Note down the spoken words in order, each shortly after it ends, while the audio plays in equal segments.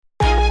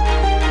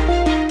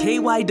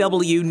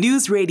KYW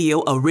News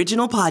Radio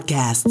original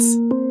podcasts.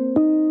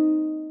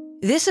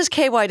 This is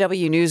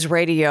KYW News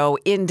Radio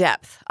In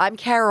Depth. I'm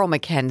Carol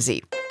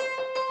McKenzie.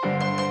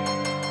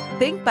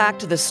 Think back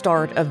to the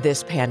start of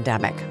this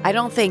pandemic. I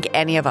don't think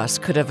any of us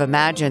could have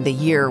imagined the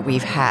year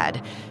we've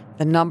had,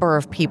 the number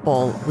of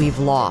people we've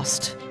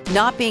lost,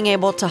 not being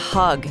able to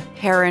hug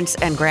parents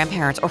and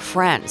grandparents or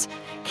friends,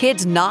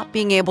 kids not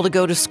being able to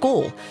go to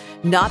school,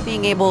 not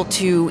being able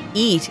to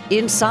eat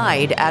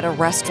inside at a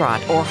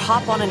restaurant or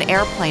hop on an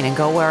airplane and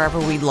go wherever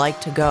we'd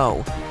like to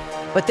go.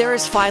 But there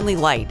is finally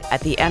light at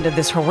the end of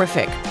this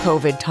horrific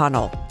COVID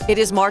tunnel. It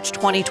is March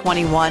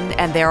 2021,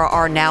 and there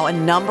are now a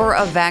number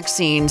of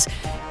vaccines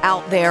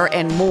out there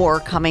and more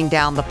coming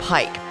down the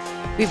pike.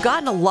 We've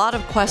gotten a lot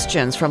of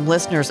questions from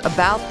listeners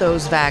about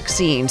those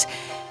vaccines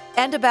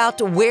and about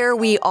where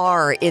we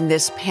are in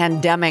this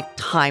pandemic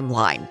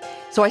timeline.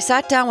 So I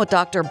sat down with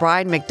Dr.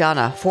 Brian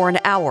McDonough for an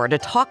hour to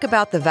talk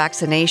about the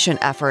vaccination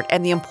effort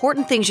and the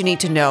important things you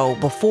need to know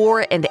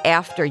before and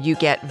after you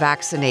get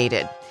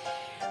vaccinated.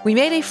 We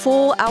made a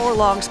full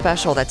hour-long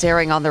special that's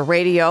airing on the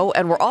radio,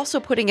 and we're also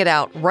putting it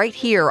out right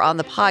here on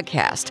the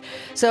podcast.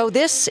 So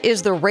this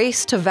is the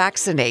Race to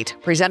Vaccinate,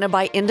 presented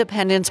by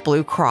Independence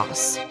Blue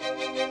Cross.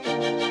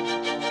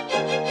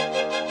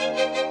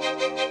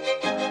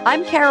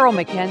 I'm Carol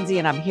McKenzie,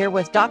 and I'm here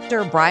with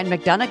Dr. Brian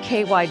McDonough,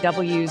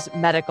 KYW's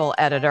medical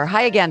editor.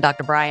 Hi again,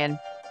 Dr. Brian.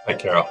 Hi,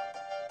 Carol.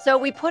 So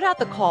we put out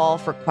the call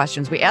for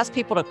questions. We asked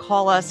people to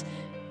call us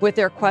with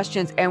their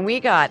questions, and we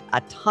got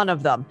a ton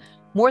of them.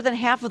 More than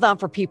half of them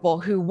for people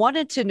who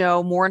wanted to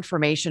know more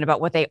information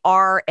about what they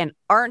are and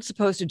aren't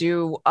supposed to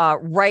do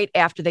right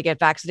after they get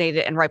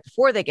vaccinated and right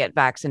before they get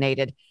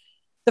vaccinated.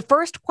 The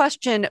first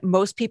question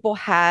most people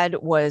had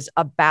was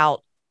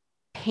about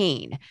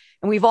pain.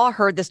 And we've all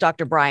heard this,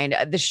 Dr. Brian.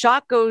 The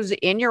shot goes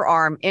in your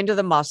arm, into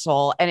the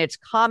muscle, and it's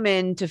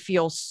common to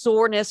feel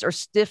soreness or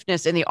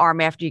stiffness in the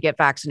arm after you get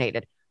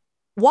vaccinated.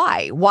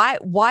 Why?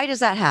 Why does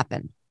that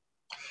happen?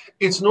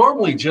 It's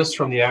normally just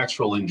from the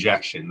actual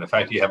injection. The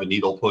fact you have a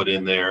needle put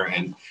in there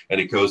and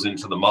it goes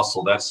into the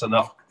muscle, that's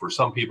enough for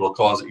some people to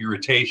cause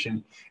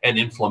irritation and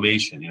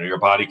inflammation. You know, your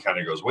body kind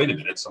of goes, wait a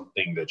minute,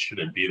 something that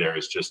shouldn't be there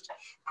is just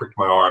pricked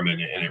my arm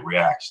and it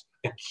reacts.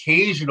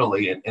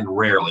 Occasionally and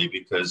rarely,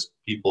 because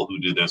people who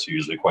do this are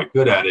usually quite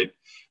good at it,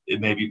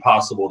 it may be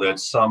possible that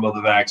some of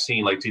the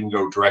vaccine didn't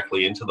go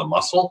directly into the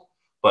muscle,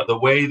 but the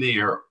way they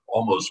are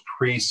almost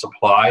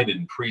pre-supplied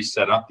and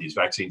pre-set up, these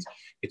vaccines,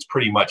 it's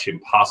pretty much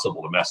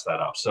impossible to mess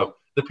that up. So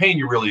the pain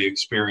you're really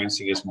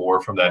experiencing is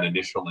more from that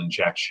initial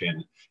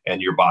injection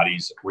and your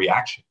body's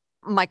reaction.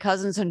 My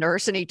cousin's a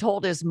nurse, and he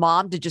told his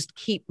mom to just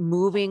keep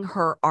moving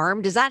her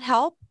arm. Does that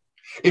help?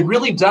 It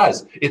really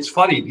does. It's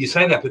funny you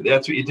say that, but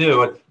that's what you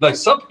do. And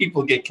some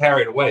people get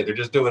carried away. They're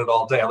just doing it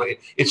all day.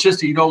 It's just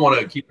that you don't want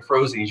to keep it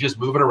frozen. You just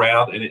move it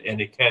around,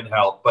 and it can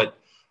help. But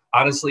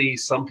honestly,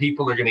 some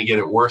people are going to get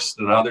it worse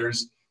than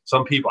others.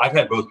 Some people, I've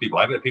had both people.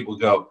 I've had people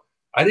go,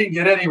 I didn't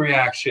get any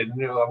reaction.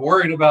 I'm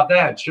worried about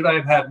that. Should I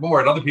have had more?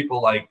 And other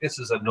people this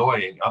is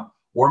annoying.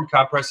 Warm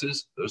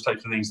compresses, those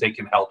types of things, they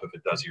can help if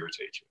it does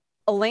irritate you.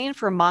 Elaine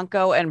from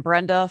Monco and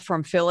Brenda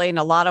from Philly and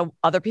a lot of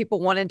other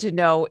people wanted to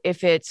know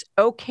if it's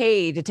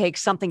okay to take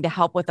something to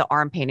help with the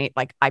arm pain,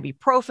 like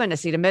ibuprofen,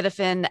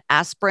 acetaminophen,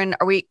 aspirin.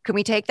 Can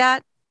we take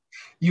that?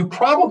 You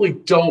probably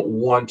don't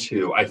want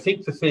to. I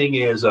think the thing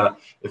is,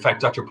 in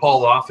fact, Dr.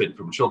 Paul Offit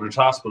from Children's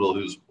Hospital,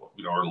 who's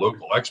our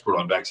local expert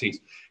on vaccines,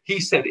 he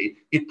said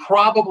it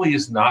probably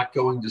is not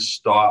going to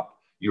stop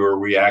your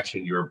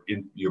reaction, your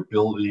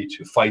ability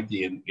to fight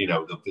the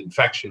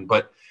infection.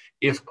 But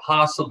if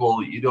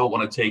possible, you don't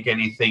want to take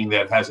anything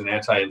that has an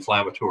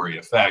anti-inflammatory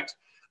effect.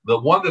 The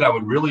one that I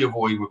would really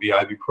avoid would be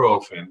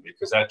ibuprofen,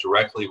 because that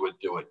directly would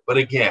do it. But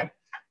again,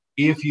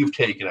 if you've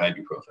taken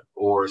ibuprofen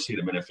or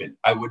acetaminophen,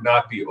 I would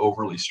not be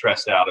overly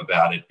stressed out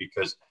about it,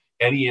 because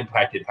any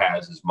impact it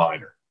has is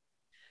minor.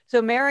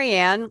 So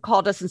Marianne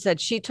called us and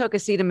said she took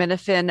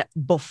acetaminophen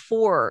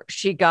before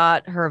she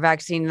got her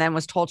vaccine and then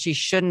was told she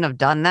shouldn't have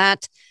done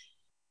that.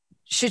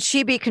 Should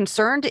she be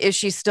concerned? Is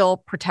she still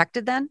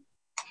protected then?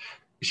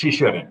 She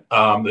shouldn't.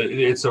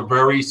 It's a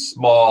very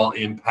small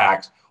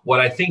impact. What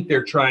I think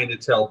they're trying to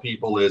tell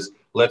people is,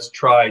 let's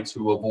try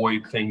to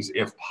avoid things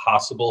if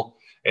possible.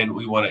 And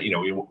we want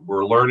to,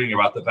 we're learning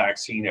about the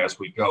vaccine as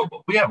we go,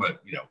 but we have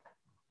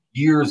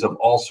years of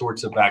all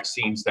sorts of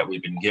vaccines that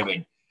we've been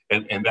giving.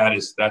 And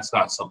that's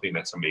not something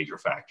that's a major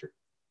factor.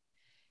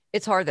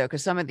 It's hard, though,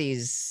 because some of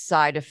these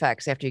side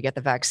effects after you get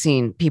the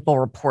vaccine, people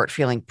report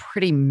feeling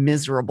pretty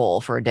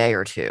miserable for a day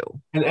or two.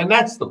 And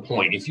that's the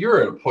point. If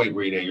you're at a point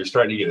where you're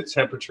starting to get a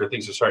temperature,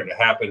 things are starting to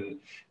happen,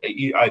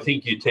 I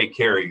think you take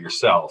care of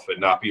yourself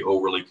and not be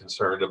overly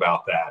concerned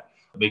about that.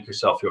 Make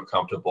yourself feel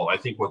comfortable. I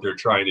think what they're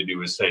trying to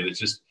do is say that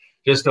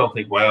just don't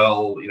think,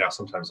 well,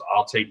 sometimes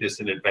I'll take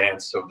this in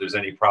advance, so if there's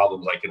any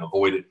problems, I can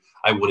avoid it.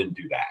 I wouldn't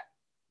do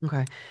that.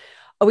 Okay.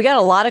 We got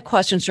a lot of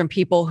questions from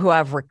people who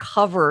have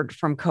recovered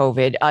from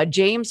COVID.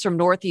 James from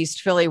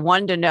Northeast Philly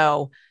wanted to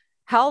know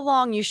how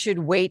long you should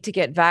wait to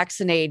get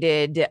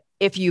vaccinated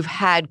if you've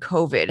had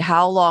COVID.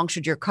 How long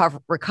should your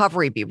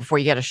recovery be before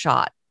you get a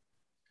shot?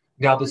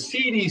 Now, the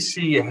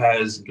CDC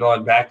has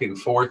gone back and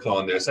forth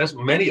on this, as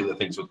many of the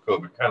things with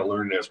COVID, kind of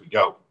learning as we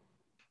go.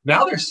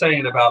 Now they're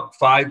saying about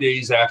 5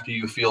 days after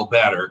you feel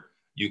better,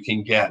 you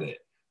can get it.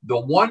 The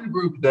one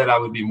group that I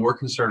would be more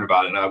concerned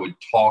about, and I would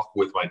talk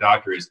with my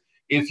doctor, is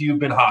if you've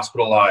been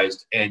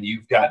hospitalized and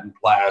you've gotten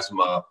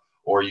plasma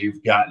or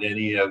you've gotten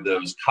any of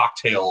those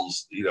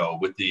cocktails,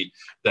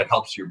 that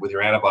helps you with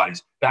your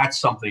antibodies, that's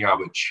something I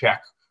would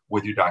check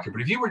with your doctor.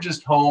 But if you were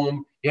just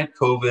home, you had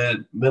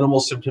COVID, minimal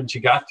symptoms,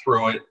 you got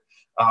through it,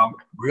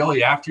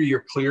 really after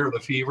you're clear of the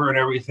fever and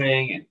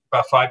everything, and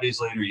about 5 days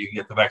later, you can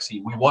get the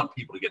vaccine. We want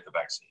people to get the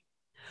vaccine.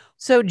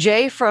 So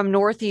Jay from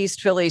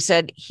Northeast Philly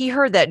said he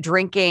heard that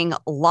drinking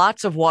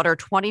lots of water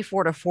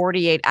 24 to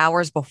 48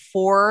 hours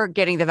before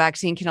getting the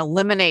vaccine can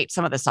eliminate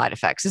some of the side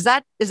effects. Is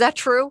that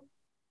true?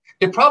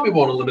 It probably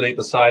won't eliminate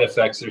the side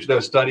effects. There's no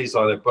studies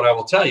on it, but I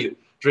will tell you,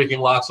 drinking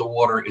lots of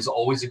water is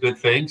always a good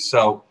thing.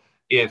 So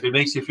if it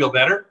makes you feel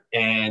better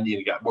and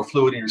you got more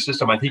fluid in your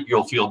system, I think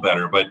you'll feel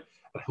better. But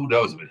who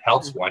knows? If it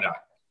helps, why not?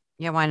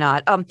 Yeah, why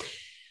not?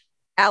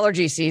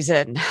 Allergy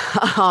season.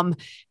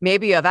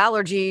 Maybe you have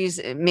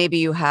allergies, maybe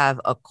you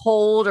have a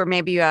cold, or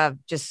maybe you have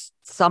just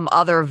some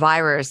other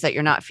virus that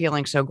you're not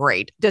feeling so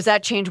great. Does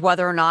that change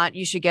whether or not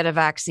you should get a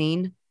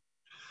vaccine?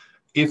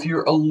 If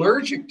you're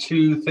allergic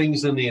to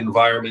things in the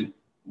environment,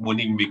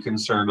 wouldn't even be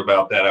concerned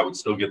about that. I would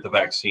still get the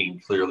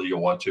vaccine. Clearly,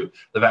 you'll want to.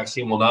 The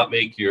vaccine will not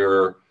make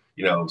your,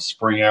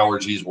 spring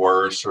allergies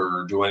worse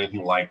or do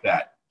anything like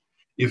that.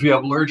 If you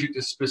have allergic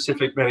to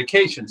specific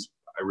medications,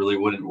 I really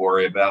wouldn't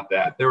worry about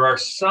that. There are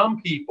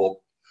some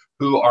people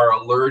who are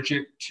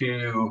allergic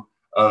to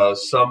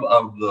some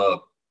of the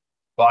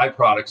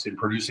byproducts in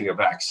producing a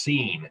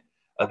vaccine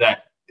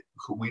that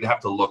we'd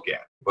have to look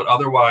at. But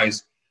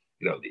otherwise,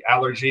 the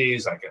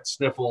allergies, I got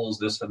sniffles,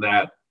 this and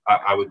that,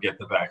 I would get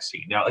the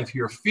vaccine. Now, if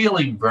you're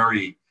feeling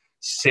very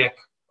sick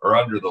or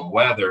under the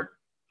weather,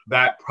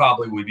 that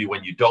probably would be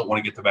when you don't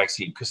want to get the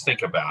vaccine. Because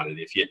think about it,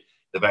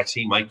 the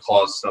vaccine might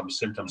cause some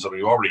symptoms, and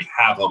you already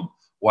have them.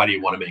 Why do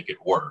you want to make it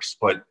worse?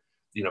 But,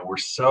 we're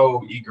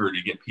so eager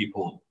to get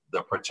people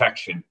the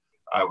protection.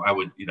 I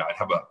would, I'd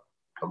have a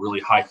really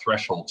high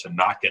threshold to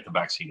not get the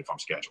vaccine if I'm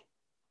scheduled.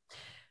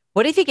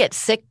 What if you get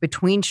sick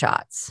between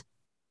shots?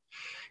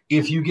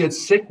 If you get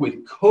sick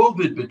with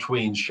COVID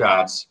between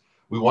shots,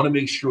 we want to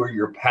make sure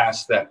you're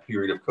past that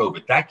period of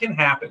COVID. That can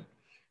happen.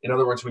 In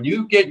other words, when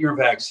you get your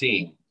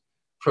vaccine,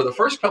 for the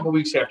first couple of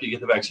weeks after you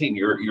get the vaccine,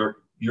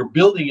 you're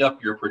building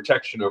up your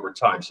protection over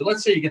time. So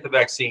let's say you get the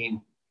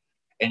vaccine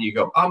and you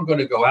go, I'm going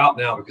to go out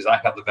now because I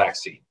have the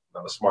vaccine.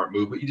 Not a smart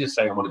move, but you just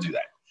say, I'm going to do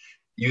that.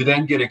 You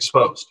then get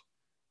exposed.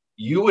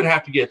 You would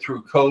have to get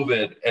through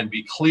COVID and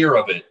be clear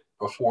of it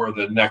before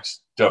the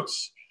next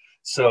dose.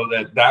 So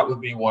that would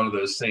be one of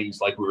those things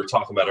like we were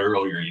talking about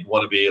earlier. You'd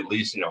want to be at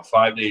least,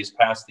 5 days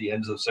past the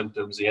ends of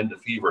symptoms, the end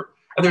of fever.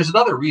 And there's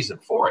another reason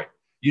for it.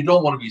 You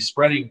don't want to be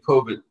spreading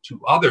COVID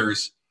to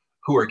others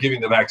who are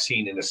giving the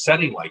vaccine in a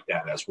setting like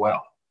that as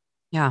well.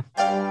 Yeah.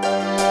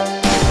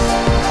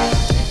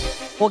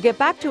 We'll get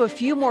back to a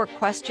few more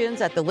questions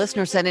that the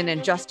listener sent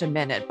in just a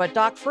minute. But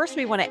Doc, first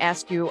we want to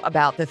ask you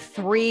about the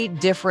 3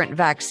 different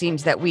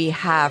vaccines that we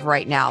have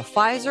right now: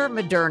 Pfizer,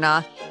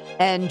 Moderna,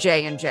 and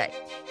J&J.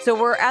 So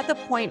we're at the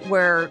point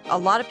where a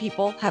lot of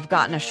people have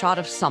gotten a shot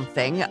of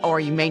something, or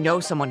you may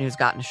know someone who's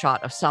gotten a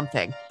shot of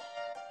something.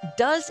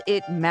 Does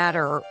it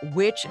matter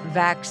which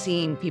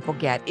vaccine people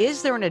get?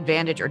 Is there an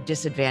advantage or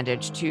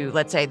disadvantage to,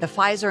 let's say, the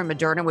Pfizer and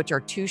Moderna, which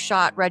are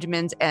 2-shot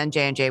regimens, and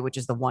J&J, which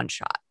is the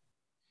 1-shot?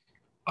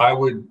 I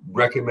would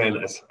recommend,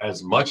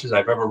 as much as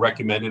I've ever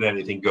recommended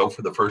anything, go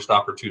for the first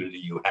opportunity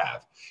you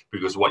have,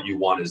 because what you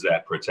want is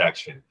that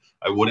protection.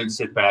 I wouldn't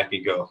sit back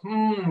and go,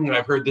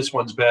 I've heard this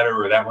one's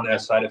better or that one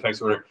has side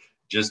effects or whatever.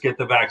 Just get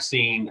the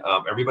vaccine.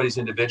 Everybody's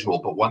individual,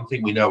 but one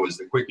thing we know is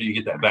the quicker you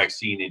get that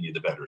vaccine in you, the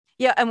better.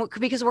 Yeah, and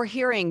because we're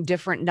hearing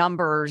different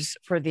numbers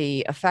for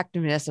the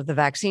effectiveness of the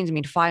vaccines. I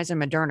mean, Pfizer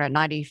and Moderna,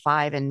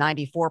 95 and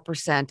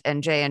 94%,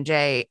 and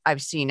J&J,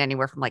 I've seen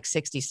anywhere from like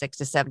 66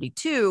 to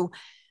 72.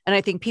 And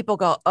I think people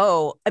go,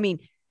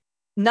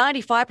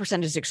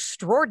 95% is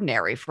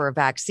extraordinary for a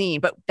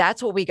vaccine, but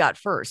that's what we got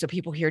first. So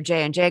people hear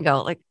J&J and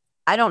go,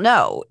 I don't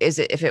know,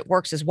 if it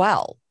works as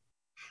well.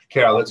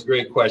 Carol, that's a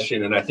great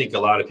question. And I think a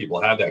lot of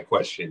people have that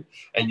question.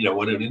 And,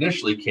 when it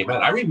initially came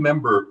out, I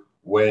remember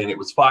when it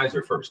was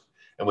Pfizer first.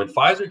 And when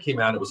Pfizer came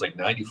out, it was like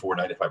 94,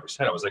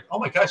 95%. I was like, oh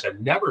my gosh, I've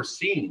never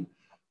seen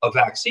a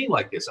vaccine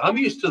like this. I'm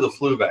used to the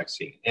flu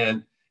vaccine.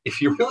 And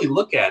if you really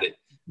look at it,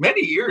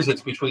 many years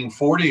it's between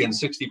 40 and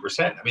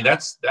 60%. I mean,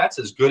 that's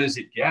as good as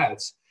it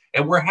gets.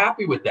 And we're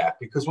happy with that,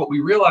 because what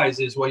we realize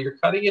is, you're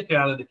cutting it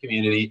down in the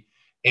community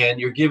and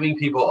you're giving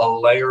people a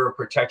layer of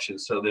protection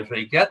so that if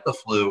they get the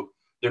flu,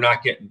 they're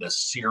not getting the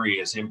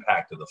serious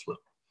impact of the flu.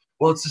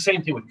 Well, it's the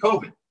same thing with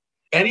COVID.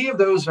 Any of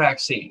those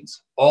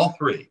vaccines, all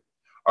 3,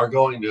 are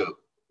going to,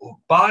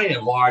 by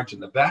and large,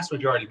 and the vast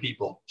majority of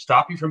people,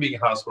 stop you from being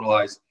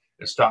hospitalized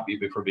and stop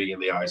you from being in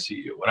the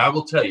ICU. And I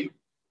will tell you,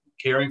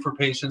 caring for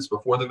patients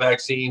before the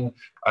vaccine,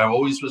 I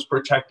always was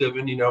protective,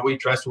 and we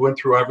went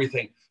through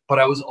everything. but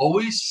I was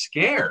always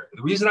scared.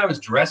 The reason I was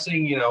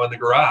dressing, in the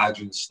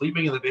garage and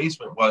sleeping in the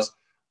basement was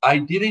I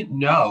didn't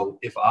know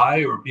if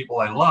I or people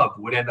I loved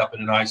would end up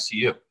in an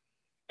ICU.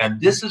 And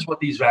this is what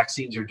these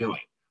vaccines are doing.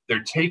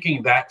 They're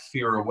taking that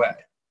fear away.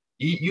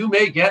 You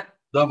may get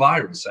the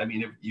virus. I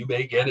mean, if you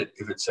may get it,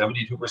 if it's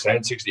 72%,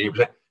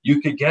 68%,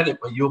 you could get it,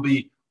 but you'll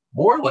be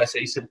more or less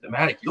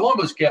asymptomatic. You'll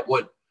almost get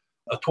what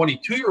a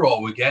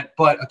 22-year-old would get,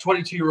 but a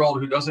 22-year-old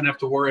who doesn't have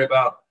to worry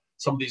about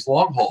some of these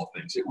long haul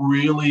things. It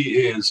really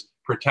is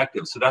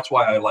protective. So that's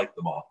why I like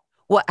them all.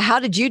 Well, how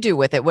did you do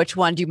with it? Which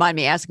one, do you mind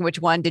me asking, which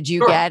one did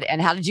you get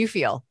and how did you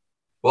feel?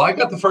 Well, I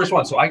got the first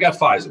one. So I got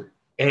Pfizer.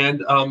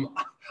 And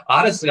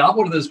honestly, I'm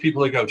one of those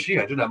people that go, gee,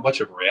 I didn't have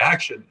much of a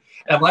reaction.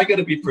 Am I going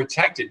to be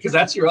protected? Because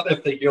that's your other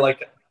thing. You're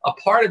like, a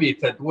part of me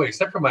said, boy,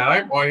 except for my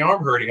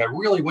arm hurting, I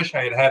really wish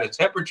I had had a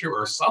temperature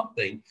or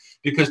something,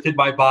 because did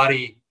my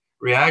body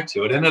react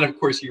to it? And then, of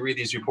course, you read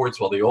these reports,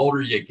 well, the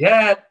older you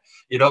get,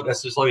 you don't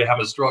necessarily have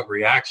a strong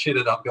reaction.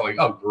 And I'm going,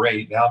 oh,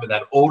 great. Now I'm in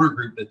that older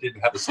group that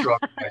didn't have a strong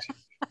reaction.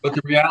 But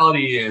the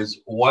reality is,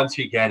 once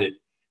you get it,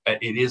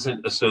 it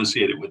isn't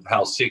associated with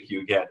how sick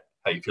you get,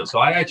 how you feel. So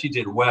I actually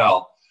did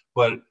well.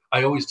 But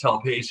I always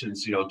tell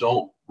patients,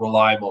 don't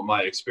rely on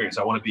my experience.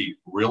 I want to be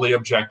really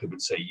objective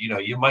and say,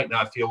 you might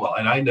not feel well.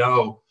 And I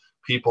know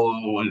people,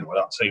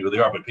 without saying who they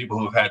are, but people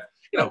who have had,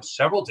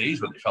 several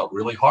days when they felt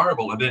really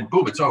horrible, and then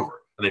boom, it's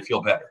over and they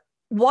feel better.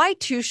 Why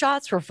 2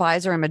 shots for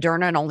Pfizer and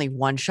Moderna and only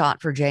 1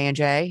 shot for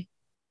J&J?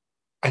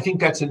 I think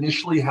that's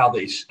initially how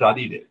they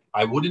studied it.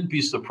 I wouldn't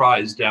be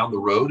surprised down the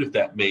road if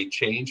that may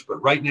change.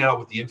 But right now,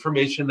 with the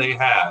information they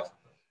have,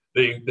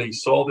 they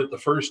saw that the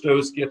first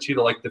dose gets you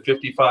to like the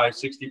 55,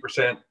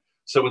 60%.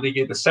 So when they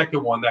gave the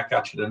second one, that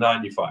got you to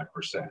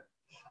 95%.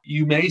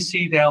 You may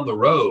see down the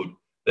road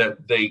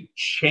that they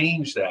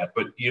change that,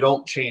 but you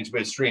don't change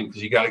midstream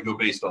because you got to go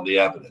based on the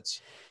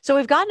evidence. So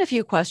we've gotten a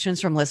few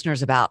questions from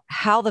listeners about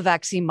how the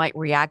vaccine might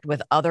react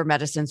with other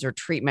medicines or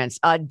treatments.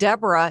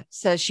 Deborah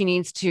says she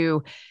needs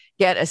to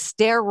get a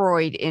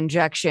steroid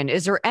injection.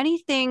 Is there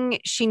anything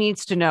she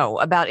needs to know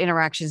about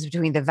interactions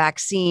between the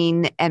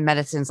vaccine and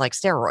medicines like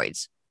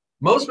steroids?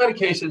 Most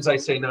medications, I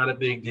say, not a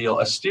big deal.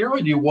 A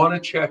steroid, you want to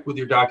check with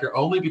your doctor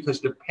only because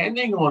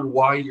depending on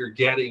why you're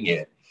getting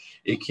it,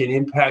 it can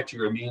impact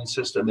your immune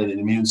system and an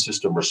immune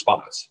system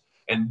response.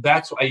 And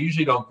that's, I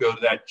usually don't go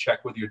to that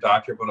check with your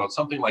doctor, but on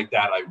something like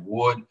that, I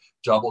would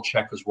double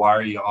check, because why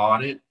are you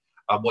on it?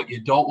 What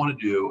you don't want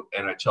to do,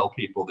 and I tell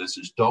people this,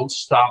 is don't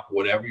stop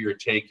whatever you're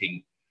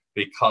taking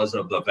because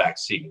of the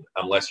vaccine,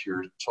 unless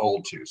you're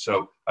told to.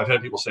 So I've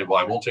had people say, well,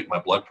 I won't take my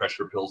blood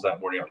pressure pills that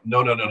morning.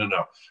 No.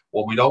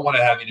 What we don't want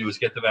to have you do is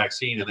get the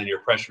vaccine and then your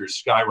pressure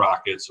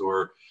skyrockets,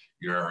 or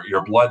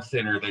your blood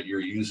thinner that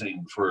you're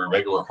using for a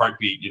regular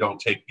heartbeat, you don't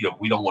take,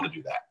 we don't want to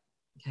do that.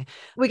 Okay.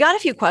 We got a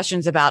few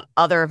questions about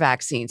other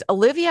vaccines.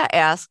 Olivia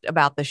asked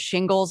about the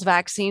shingles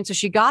vaccine. So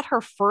she got her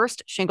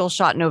first shingles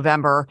shot in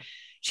November.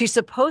 She's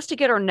supposed to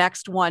get her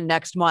next one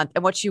next month.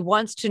 And what she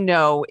wants to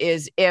know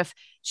is if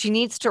she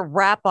needs to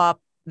wrap up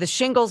the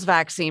shingles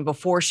vaccine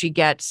before she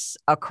gets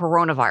a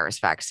coronavirus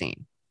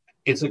vaccine.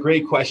 It's a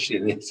great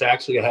question. It's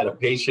actually, I had a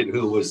patient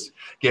who was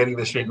getting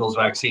the shingles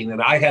vaccine,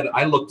 and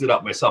I looked it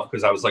up myself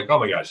because I was like, oh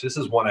my gosh, this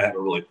is one I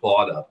haven't really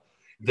thought of.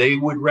 They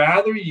would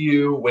rather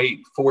you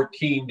wait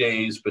 14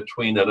 days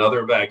between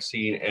another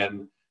vaccine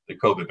and the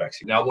COVID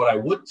vaccine. Now, what I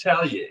would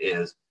tell you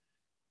is,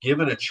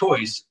 given a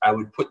choice, I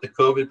would put the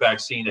COVID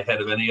vaccine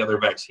ahead of any other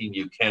vaccine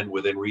you can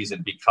within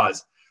reason,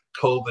 because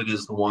COVID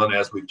is the one,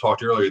 as we've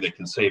talked earlier, that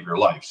can save your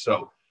life.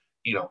 So,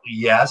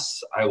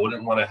 yes, I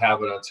wouldn't want to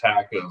have an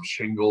attack of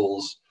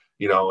shingles,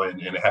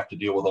 and have to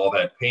deal with all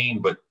that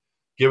pain. But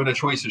given a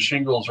choice of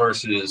shingles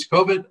versus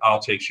COVID, I'll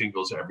take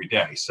shingles every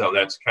day. So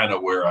that's kind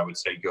of where I would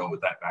say go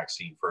with that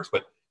vaccine first.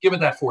 But give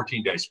it that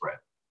 14-day spread.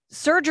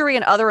 Surgery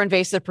and other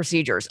invasive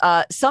procedures.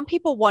 Some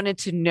people wanted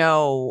to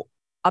know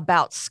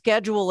about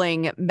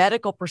scheduling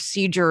medical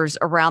procedures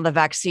around the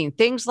vaccine,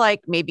 things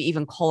like maybe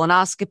even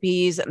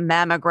colonoscopies,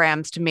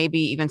 mammograms, to maybe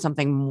even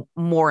something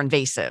more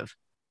invasive.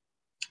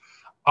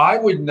 I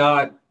would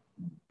not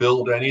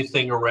build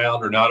anything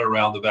around or not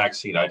around the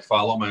vaccine. I'd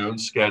follow my own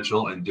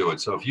schedule and do it.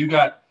 So if you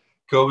got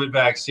COVID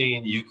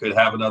vaccine, you could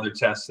have another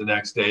test the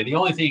next day. The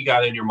only thing you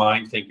got in your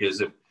mind, think,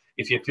 is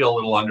if you feel a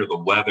little under the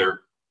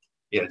weather,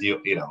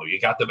 you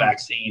got the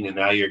vaccine and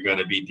now you're going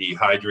to be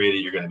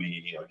dehydrated, you're going to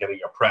be, getting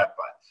a prep.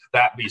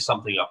 That'd be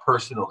something, a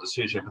personal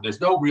decision, but there's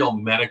no real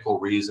medical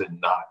reason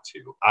not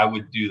to. I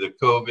would do the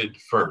COVID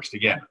first.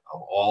 Again,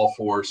 I'm all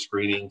for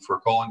screening for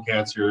colon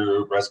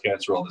cancer, breast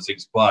cancer, all these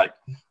things, but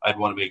I'd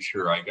want to make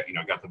sure I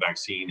got the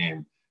vaccine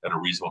in at a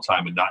reasonable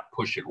time and not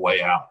push it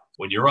way out.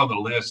 When you're on the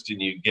list and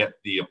you get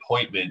the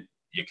appointment,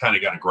 you kind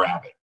of got to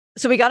grab it.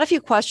 So we got a few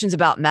questions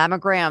about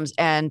mammograms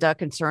and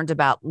concerns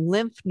about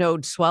lymph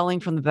node swelling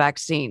from the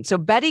vaccine. So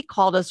Betty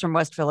called us from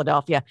West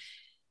Philadelphia.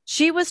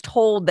 She was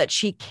told that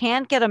she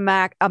can't get a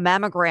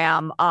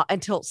mammogram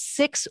until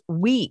 6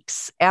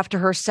 weeks after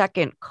her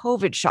second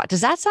COVID shot.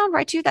 Does that sound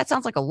right to you? That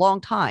sounds like a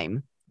long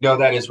time. No,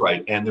 that is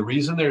right. And the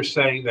reason they're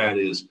saying that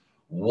is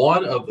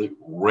One of the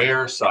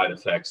rare side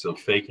effects of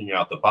faking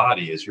out the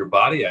body is your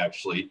body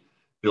actually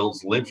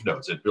builds lymph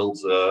nodes. It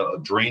builds a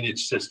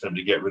drainage system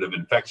to get rid of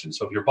infection.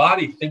 So if your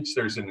body thinks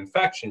there's an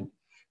infection,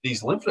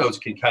 these lymph nodes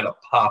can kind of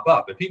pop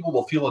up and people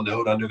will feel a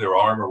node under their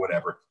arm or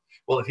whatever.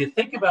 Well, if you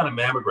think about a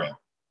mammogram,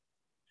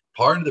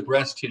 part of the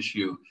breast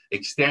tissue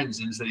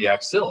extends into the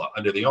axilla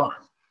under the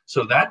arm.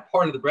 So that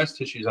part of the breast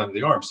tissue is under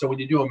the arm. So when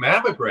you do a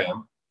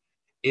mammogram,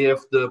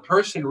 if the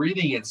person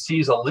reading it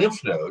sees a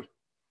lymph node,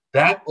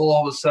 that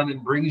all of a sudden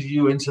brings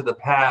you into the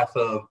path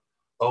of,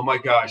 oh my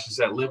gosh, is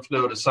that lymph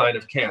node a sign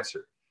of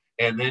cancer?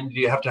 And then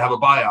you have to have a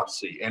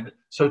biopsy. And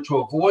so to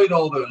avoid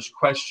all those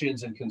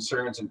questions and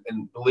concerns,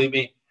 and believe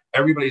me,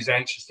 everybody's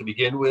anxious to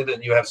begin with,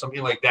 and you have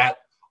something like that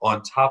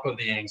on top of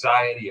the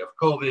anxiety of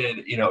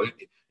COVID,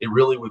 it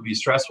really would be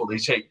stressful. They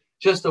say,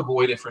 just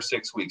avoid it for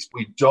 6 weeks.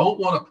 We don't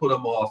want to put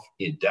them off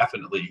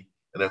indefinitely.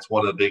 And that's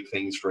one of the big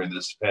things during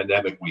this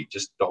pandemic. We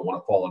just don't want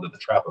to fall into the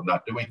trap of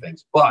not doing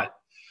things. But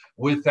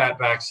with that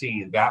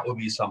vaccine, that would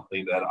be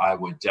something that I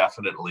would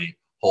definitely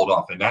hold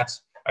off. And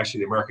that's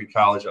actually the American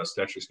College of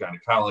Obstetrics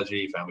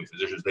Gynecology, family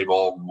physicians, they've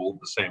all ruled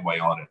the same way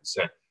on it and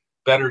said,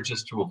 better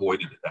just to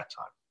avoid it at that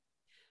time.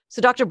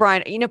 So Dr.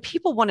 Brian,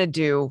 people want to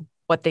do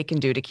what they can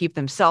do to keep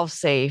themselves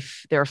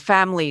safe, their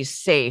families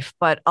safe,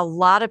 but a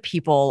lot of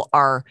people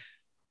are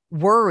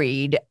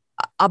worried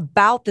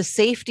about the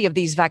safety of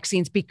these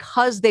vaccines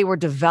because they were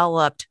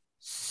developed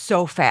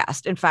so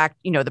fast. In fact,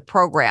 the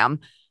program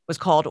was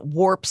called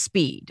Warp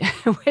Speed,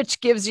 which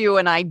gives you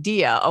an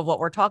idea of what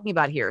we're talking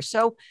about here.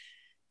 So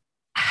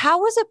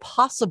how is it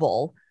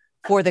possible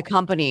for the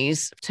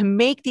companies to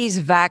make these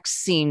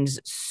vaccines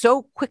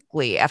so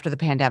quickly after the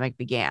pandemic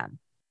began?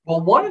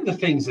 Well, one of the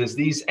things is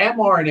these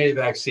mRNA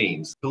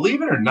vaccines,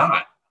 believe it or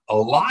not, a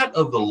lot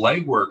of the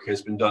legwork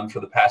has been done for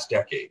the past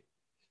decade.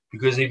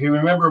 Because if you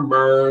remember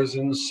MERS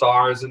and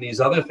SARS and these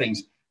other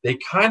things, they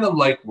kind of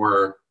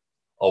were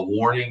a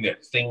warning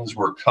that things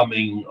were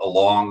coming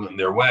along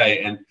their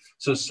way. And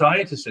so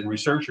scientists and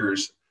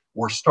researchers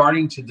were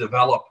starting to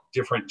develop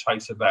different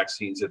types of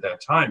vaccines at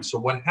that time. So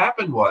what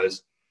happened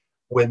was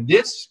when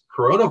this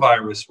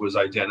coronavirus was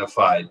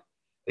identified,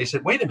 they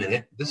said, wait a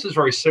minute, this is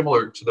very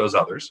similar to those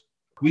others.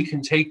 We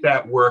can take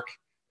that work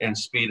and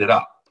speed it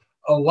up.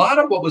 A lot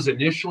of what was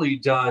initially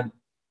done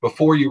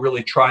before you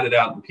really tried it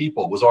out in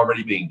people was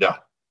already being done.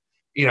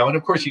 And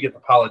of course you get the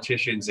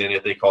politicians in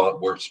it, they call it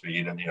warp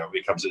speed and, it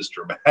becomes this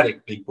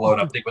dramatic, big blown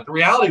up thing. But the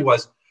reality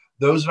was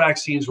those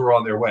vaccines were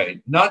on their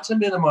way, not to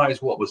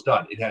minimize what was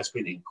done. It has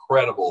been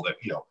incredible that,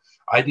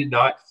 I did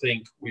not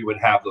think we would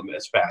have them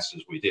as fast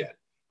as we did.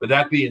 But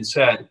that being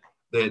said,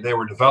 they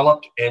were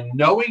developed, and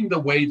knowing the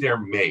way they're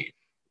made,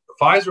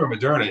 Pfizer and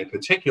Moderna in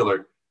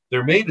particular,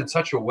 they're made in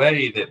such a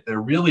way that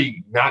they're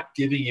really not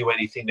giving you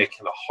anything that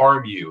can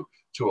harm you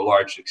to a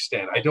large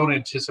extent. I don't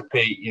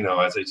anticipate,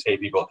 as I say,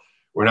 people,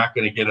 we're not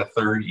going to get a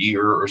third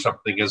year or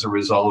something as a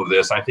result of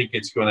this. I think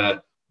it's going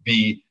to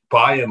be,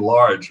 by and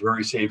large,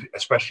 very safe,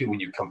 especially when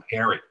you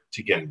compare it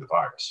to getting the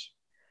virus.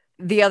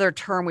 The other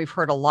term we've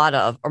heard a lot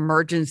of,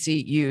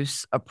 emergency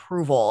use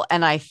approval.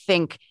 And I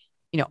think,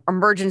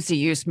 emergency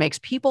use makes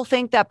people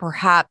think that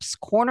perhaps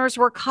corners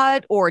were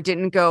cut or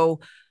didn't go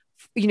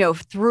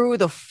through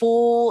the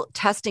full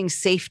testing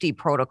safety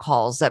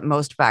protocols that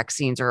most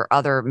vaccines or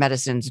other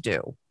medicines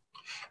do.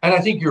 And I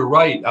think you're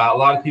right. A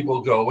lot of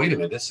people go, wait a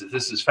minute, this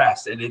is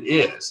fast. And it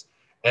is.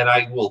 And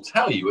I will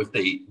tell you, if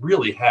they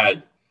really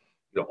had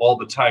all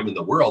the time in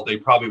the world, they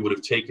probably would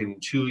have taken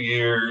 2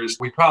 years.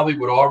 We probably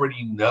would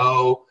already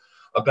know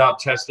about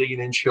testing it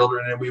in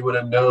children, and we would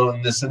have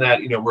known this and that.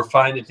 We're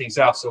finding things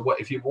out. So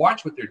if you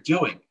watch what they're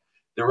doing,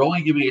 they're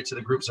only giving it to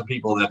the groups of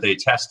people that they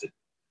tested.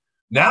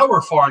 Now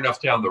we're far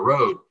enough down the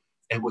road,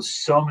 and with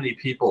so many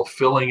people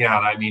filling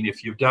out,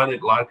 if you've done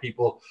it, a lot of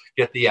people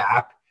get the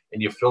app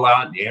and you fill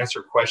out and you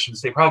answer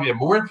questions. They probably have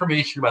more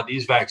information about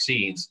these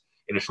vaccines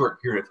in a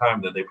short period of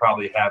time than they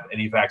probably have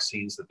any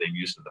vaccines that they've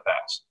used in the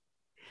past.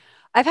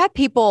 I've had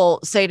people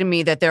say to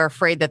me that they're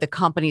afraid that the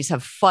companies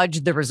have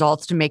fudged the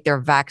results to make their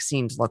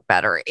vaccines look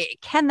better.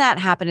 Can that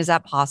happen? Is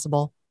that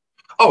possible?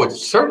 Oh,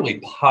 it's certainly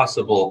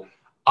possible.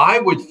 I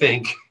would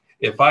think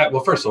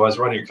first of all, I was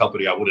running a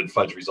company, I wouldn't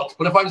fudge results.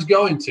 But if I was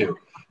going to,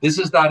 this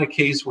is not a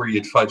case where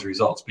you'd fudge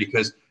results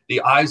because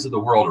the eyes of the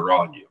world are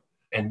on you.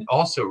 And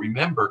also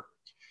remember,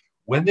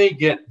 when they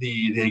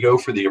go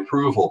for the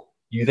approval,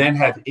 you then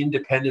have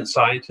independent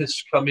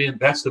scientists come in.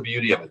 That's the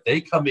beauty of it.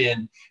 They come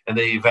in and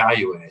they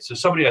evaluate it. So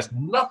somebody has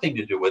nothing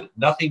to do with it,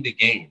 nothing to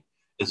gain,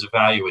 is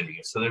evaluating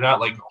it. So they're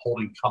not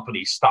holding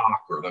company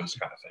stock or those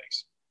kind of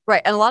things.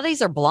 Right. And a lot of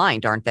these are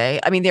blind, aren't they?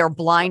 They're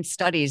blind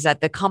studies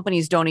that the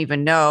companies don't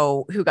even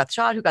know who got the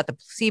shot, who got the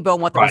placebo,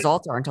 and what the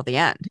results are until the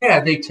end. Yeah,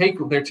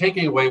 they're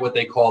taking away what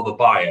they call the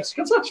bias.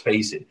 Because let's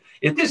face it,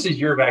 if this is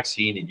your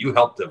vaccine and you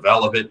helped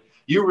develop it,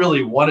 you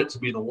really want it to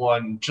be the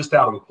one just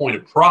out of a point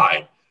of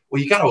pride.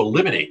 Well, you got to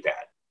eliminate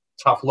that.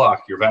 Tough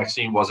luck. Your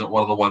vaccine wasn't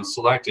one of the ones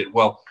selected.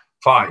 Well,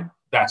 fine.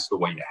 That's the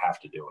way you have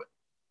to do it.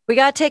 We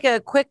got to take a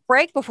quick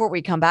break before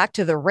we come back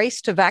to the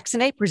Race to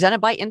Vaccinate presented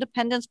by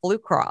Independence Blue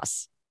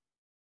Cross.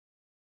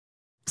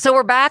 So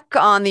we're back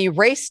on the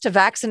Race to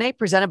Vaccinate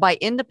presented by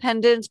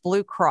Independence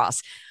Blue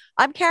Cross.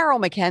 I'm Carol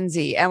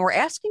McKenzie, and we're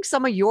asking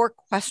some of your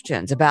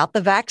questions about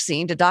the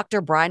vaccine to Dr.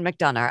 Brian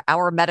McDonough,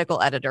 our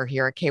medical editor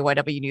here at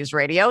KYW News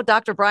Radio.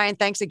 Dr. Brian,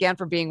 thanks again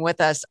for being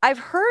with us. I've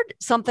heard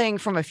something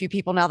from a few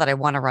people now that I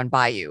want to run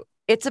by you.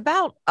 It's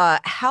about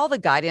how the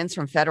guidance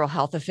from federal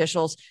health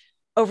officials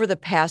over the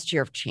past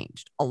year have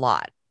changed a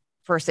lot.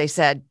 First, they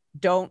said,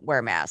 don't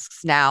wear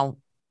masks. Now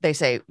they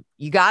say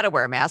you got to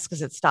wear a mask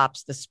because it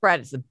stops the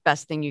spread. It's the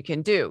best thing you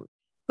can do.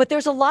 But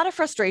there's a lot of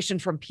frustration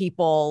from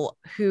people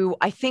who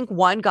I think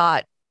one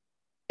got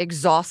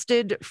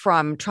exhausted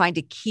from trying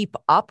to keep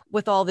up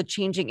with all the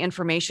changing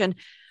information.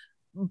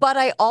 But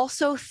I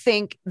also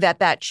think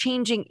that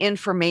changing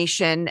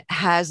information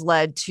has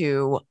led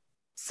to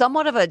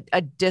somewhat of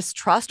a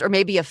distrust or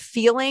maybe a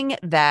feeling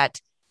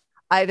that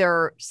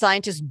either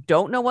scientists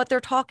don't know what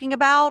they're talking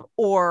about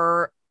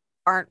or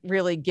aren't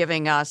really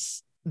giving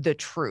us the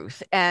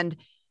truth. And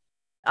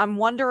I'm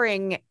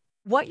wondering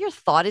what your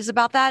thought is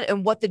about that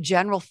and what the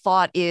general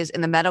thought is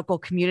in the medical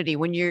community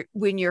when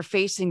you're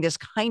facing this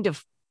kind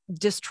of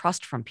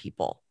distrust from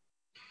people.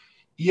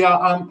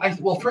 Yeah,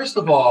 well, first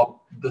of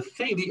all,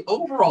 the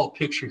overall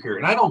picture here,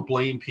 and I don't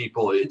blame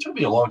people. It took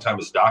me a long time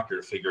as a doctor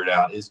to figure it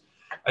out. Is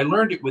I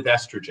learned it with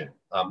estrogen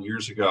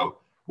years ago.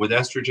 With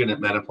estrogen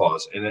at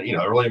menopause, and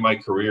early in my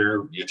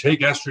career, you take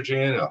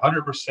estrogen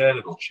 100%,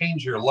 it'll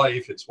change your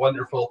life. It's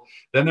wonderful.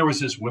 Then there was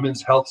this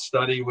women's health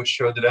study which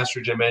showed that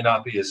estrogen may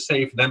not be as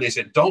safe. And then they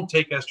said, don't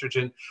take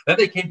estrogen. Then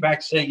they came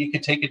back saying you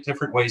can take it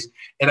different ways.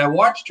 And I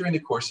watched during the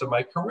course of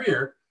my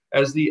career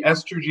as the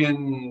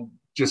estrogen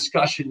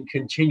discussion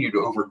continued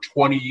over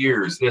 20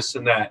 years, this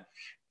and that.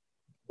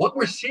 What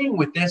we're seeing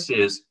with this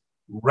is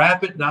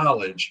rapid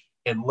knowledge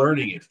and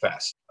learning it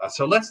fast.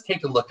 So let's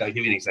take a look. I'll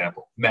give you an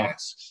example.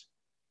 Masks.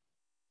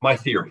 My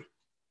theory,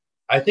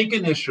 I think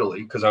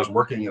initially, because I was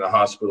working in a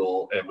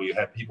hospital and we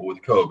had people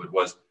with COVID,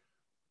 was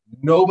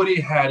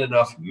nobody had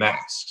enough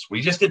masks. We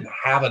just didn't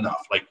have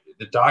enough. Like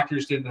the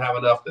doctors didn't have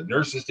enough, the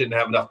nurses didn't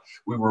have enough.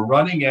 We were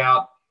running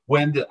out.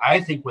 When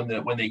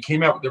they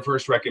came out with their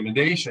first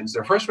recommendations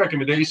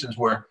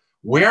were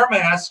wear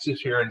masks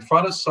if you're in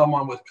front of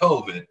someone with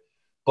COVID,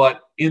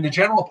 but in the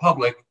general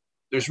public,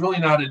 there's really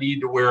not a need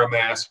to wear a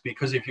mask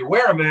because if you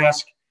wear a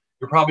mask,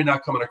 you're probably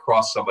not coming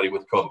across somebody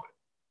with COVID.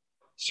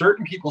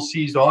 Certain people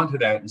seized onto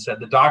that and said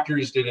the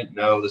doctors didn't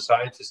know, the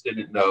scientists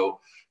didn't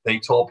know. They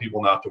told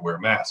people not to wear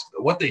masks.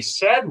 But what they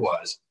said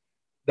was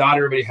not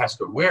everybody has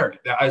to wear it.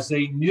 Now, as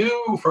they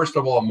knew, first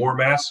of all, more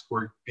masks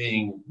were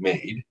being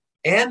made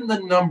and the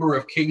number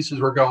of cases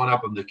were going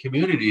up in the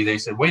community, they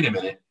said, wait a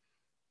minute,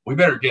 we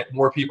better get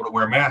more people to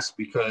wear masks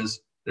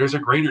because there's a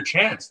greater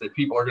chance that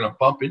people are going to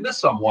bump into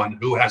someone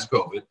who has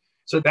COVID.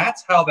 So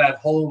that's how that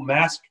whole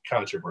mask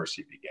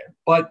controversy began.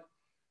 But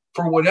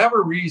for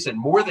whatever reason,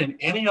 more than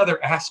any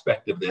other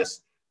aspect of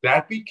this,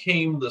 that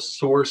became the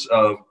source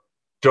of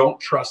don't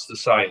trust the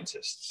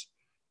scientists.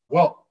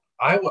 Well,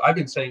 I've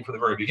been saying from the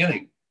very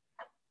beginning,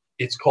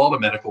 it's called a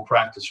medical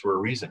practice for a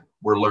reason.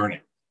 We're learning.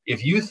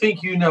 If you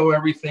think you know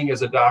everything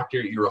as a doctor,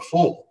 you're a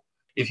fool.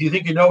 If you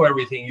think you know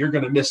everything, you're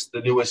going to miss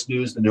the newest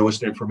news, the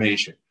newest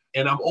information.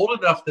 And I'm old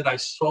enough that I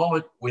saw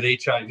it with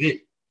HIV.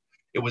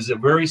 It was a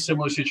very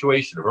similar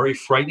situation, a very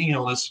frightening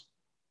illness.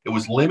 It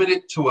was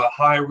limited to a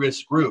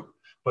high-risk group.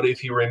 But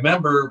if you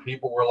remember,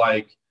 people were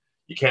like,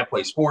 you can't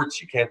play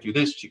sports, you can't do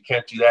this, you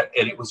can't do that.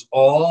 And it was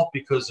all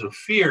because of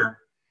fear.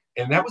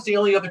 And that was the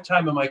only other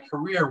time in my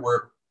career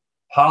where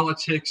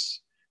politics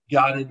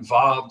got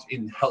involved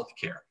in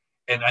healthcare.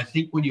 And I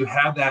think when you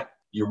have that,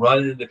 you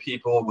run into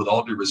people, with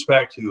all due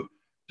respect, who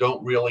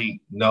don't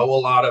really know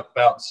a lot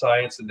about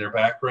science and their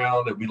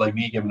background. It'd be like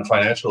me giving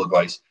financial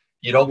advice.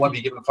 You don't want to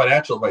be given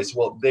financial advice.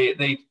 Well,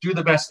 they do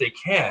the best they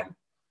can,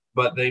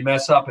 but they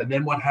mess up. And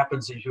then what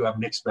happens is you have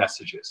mixed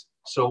messages.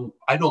 So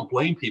I don't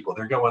blame people.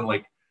 They're going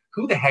like,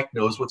 who the heck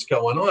knows what's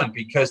going on?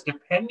 Because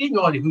depending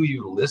on who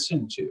you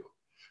listen to,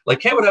 like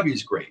KYW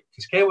is great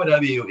because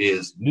KYW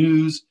is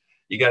news.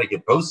 You got to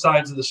get both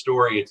sides of the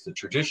story. It's the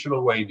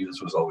traditional way news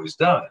was always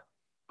done.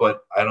 But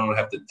I don't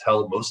have to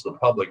tell most of the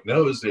public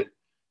knows that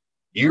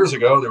years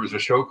ago, there was a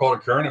show called A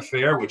Current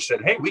Affair, which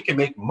said, hey, we can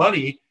make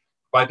money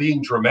by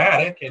being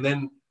dramatic. And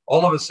then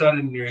all of a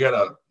sudden you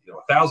got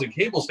 1,000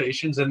 cable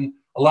stations. And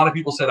a lot of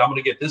people said, I'm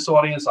going to get this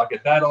audience. I'll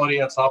get that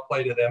audience. I'll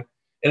play to them.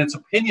 And it's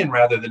opinion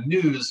rather than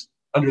news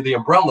under the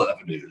umbrella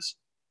of news.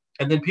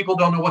 And then people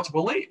don't know what to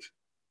believe.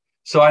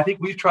 So I think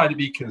we've tried to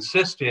be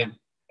consistent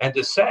and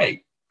to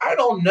say, I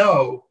don't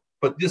know,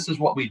 but this is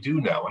what we do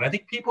know. And I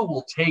think people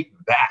will take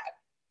that,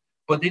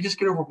 but they just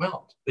get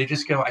overwhelmed. They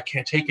just go, I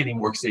can't take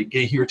anymore because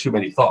they hear too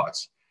many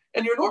thoughts.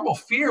 And your normal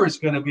fear is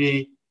going to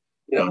be,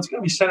 it's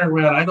going to be centered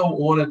around, I don't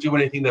want to do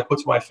anything that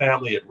puts my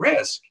family at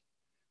risk.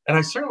 And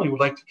I certainly would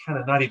like to kind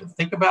of not even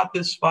think about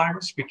this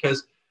virus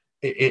because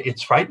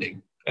it's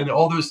frightening. And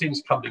all those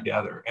things come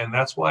together. And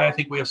that's why I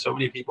think we have so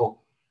many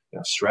people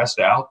stressed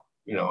out,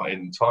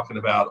 and talking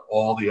about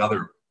all the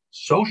other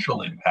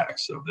social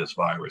impacts of this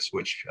virus,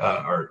 which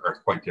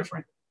are quite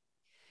different.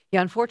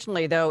 Yeah,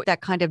 unfortunately, though,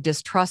 that kind of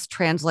distrust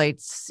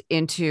translates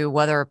into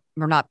whether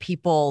or not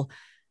people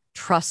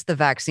trust the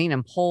vaccine.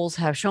 And polls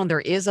have shown there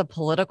is a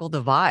political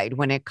divide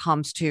when it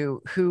comes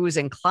to who's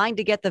inclined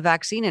to get the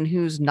vaccine and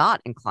who's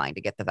not inclined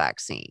to get the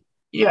vaccine.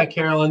 Yeah,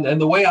 Carolyn.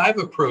 And the way I've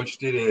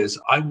approached it is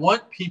I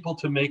want people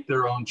to make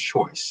their own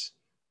choice.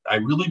 I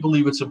really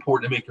believe it's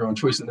important to make your own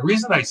choice. And the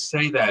reason I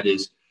say that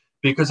is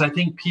because I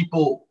think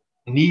people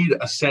need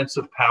a sense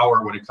of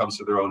power when it comes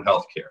to their own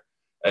health care.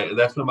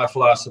 That's been my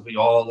philosophy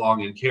all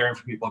along in caring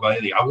for people about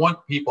anything. I want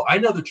people, I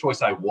know the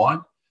choice I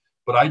want,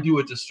 but I do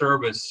a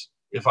disservice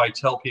if I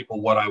tell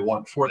people what I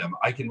want for them.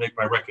 I can make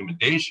my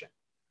recommendation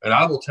and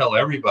I will tell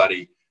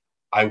everybody,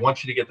 I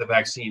want you to get the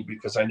vaccine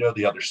because I know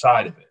the other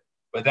side of it.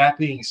 But that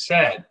being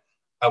said,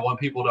 I want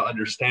people to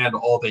understand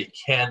all they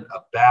can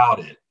about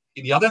it.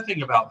 The other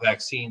thing about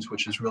vaccines,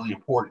 which is really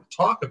important to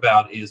talk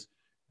about, is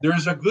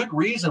there's a good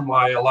reason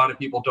why a lot of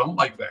people don't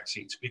like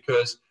vaccines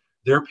because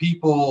their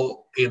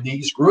people in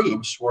these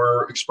groups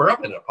were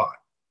experimented upon.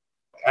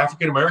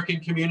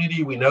 African-American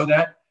community, we know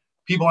that.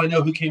 People I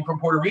know who came from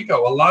Puerto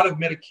Rico, a lot of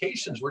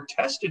medications were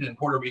tested in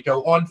Puerto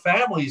Rico on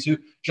families who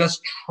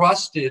just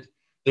trusted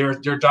their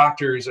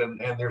doctors and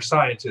their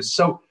scientists.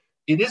 So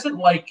it isn't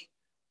like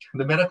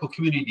the medical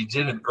community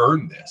didn't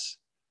earn this.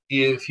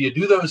 If you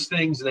do those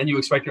things and then you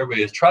expect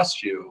everybody to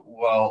trust you,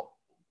 well,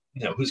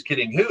 who's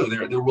kidding who?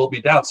 There will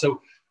be doubt.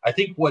 So I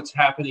think what's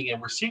happening,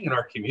 and we're seeing in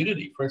our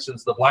community, for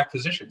instance, the Black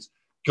physicians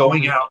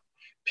going out,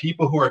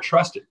 people who are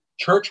trusted,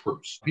 church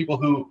groups, people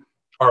who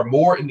are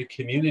more in the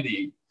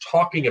community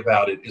talking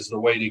about it is the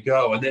way to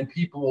go. And then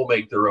people will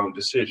make their own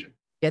decision.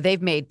 Yeah,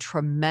 they've made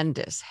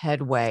tremendous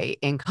headway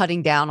in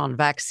cutting down on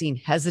vaccine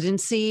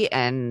hesitancy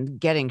and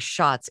getting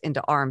shots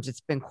into arms.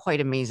 It's been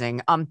quite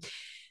amazing.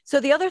 So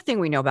the other thing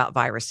we know about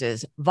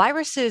viruses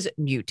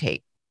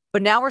mutate.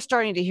 But now we're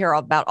starting to hear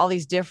about all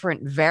these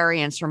different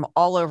variants from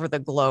all over the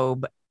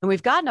globe. And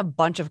we've gotten a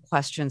bunch of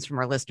questions from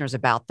our listeners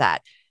about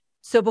that.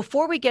 So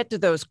before we get to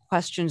those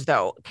questions,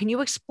 though, can you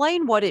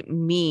explain what it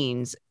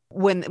means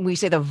when we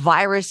say the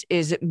virus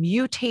is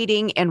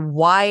mutating and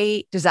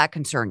why does that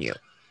concern you?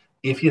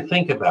 If you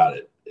think about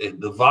it,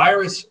 the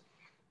virus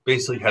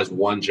basically has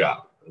one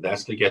job.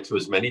 That's to get to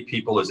as many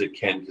people as it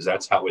can because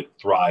that's how it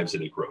thrives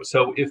and it grows.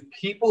 So if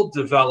people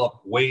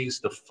develop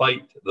ways to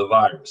fight the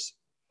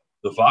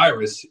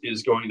virus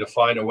is going to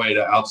find a way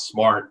to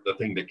outsmart the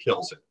thing that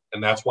kills it.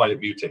 And that's why it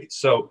mutates.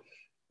 So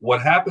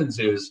what happens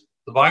is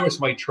the virus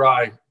might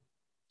try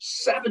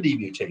 70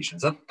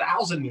 mutations,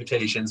 1,000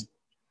 mutations,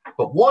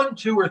 but 1,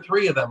 2, or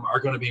 3 of them are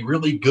going to be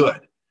really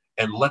good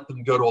and let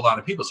them go to a lot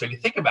of people. So if you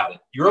think about it,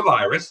 you're a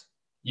virus,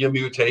 you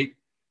mutate,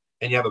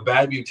 and you have a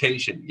bad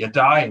mutation, you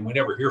die, and we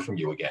never hear from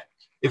you again.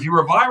 If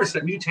you're a virus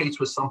that mutates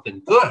with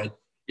something good,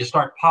 you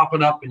start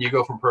popping up and you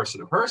go from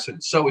person to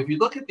person. So if you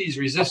look at these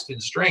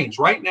resistant strains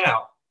right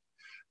now,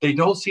 they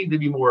don't seem to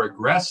be more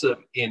aggressive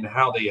in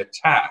how they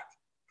attack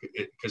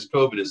because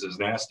COVID is as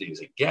nasty as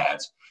it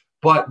gets.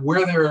 But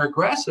where they're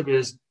aggressive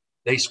is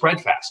they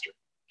spread faster.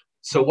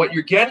 So what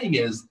you're getting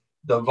is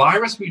the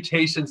virus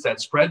mutations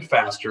that spread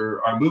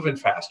faster are moving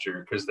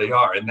faster because they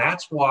are. And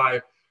that's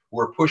why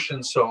we're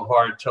pushing so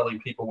hard telling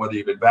people whether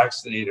you've been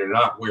vaccinated or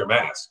not, wear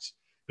masks,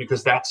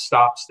 because that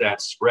stops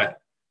that spread.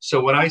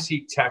 So when I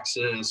see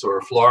Texas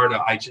or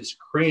Florida, I just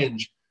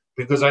cringe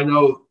because I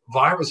know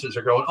viruses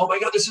are going, oh my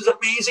God, this is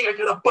amazing. I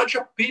got a bunch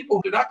of people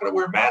who are not going to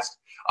wear masks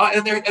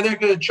and they're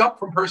going to jump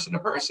from person to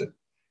person.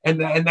 And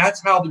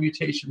that's how the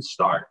mutations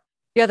start.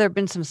 Yeah, there have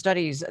been some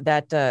studies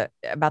that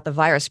about the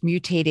virus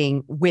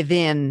mutating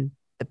within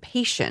the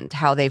patient,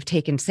 how they've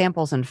taken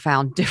samples and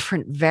found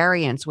different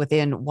variants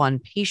within one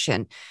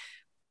patient,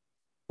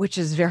 which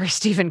is very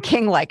Stephen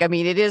King-like. I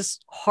mean, it is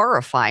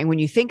horrifying when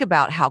you think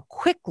about how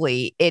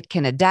quickly it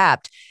can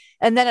adapt.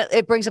 And then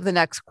it brings up the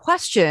next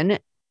question.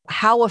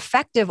 How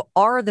effective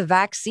are the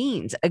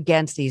vaccines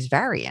against these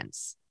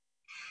variants?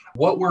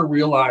 What we're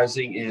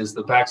realizing is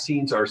the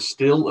vaccines are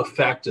still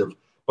effective,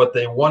 but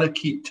they want to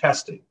keep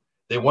testing.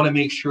 They want to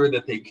make sure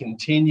that they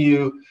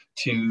continue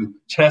to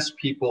test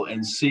people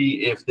and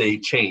see if they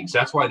change.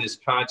 That's why this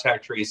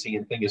contact tracing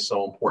and thing is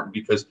so important,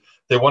 because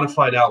they want to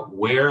find out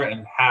where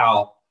and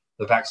how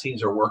the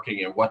vaccines are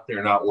working and what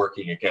they're not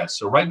working against.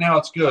 So right now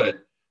it's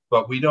good,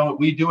 but we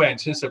do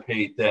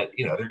anticipate that,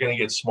 they're going to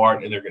get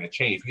smart and they're going to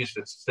change.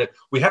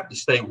 We have to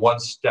stay one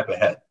step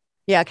ahead.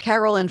 Yeah,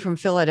 Carolyn from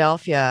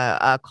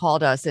Philadelphia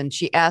called us and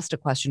she asked a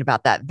question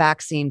about that,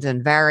 vaccines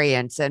and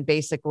variants. And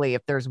basically,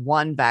 if there's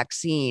one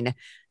vaccine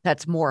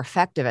that's more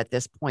effective at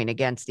this point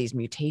against these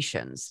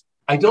mutations.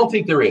 I don't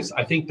think there is.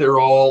 I think they're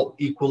all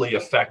equally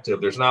effective.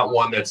 There's not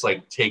one that's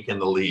like taking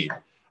the lead.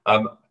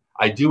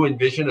 I do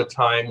envision a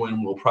time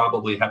when we'll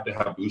probably have to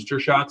have booster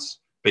shots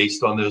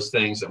based on those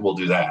things, and we'll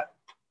do that.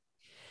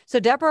 So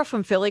Deborah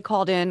from Philly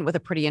called in with a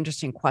pretty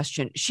interesting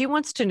question. She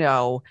wants to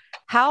know,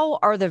 how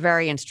are the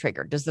variants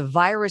triggered? Does the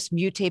virus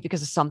mutate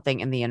because of something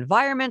in the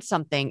environment,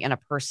 something in a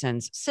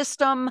person's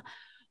system?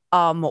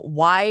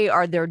 Why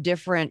are there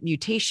different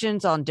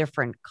mutations on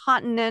different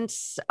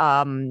continents?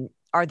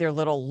 Are there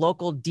little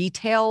local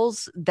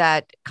details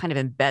that kind of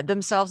embed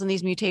themselves in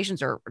these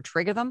mutations or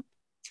trigger them?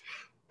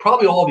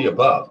 Probably all of the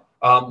above.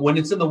 When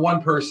it's in the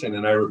one person,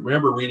 and I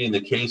remember reading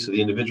the case of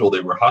the individual,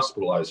 they were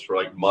hospitalized for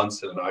like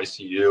months in an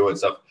ICU and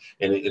stuff,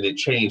 and it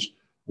changed.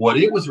 What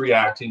it was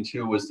reacting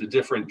to was the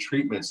different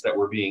treatments that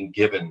were being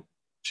given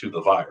to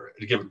the virus,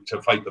 given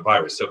to fight the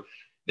virus. So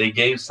they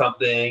gave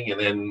something, and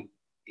then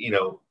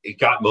it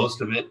got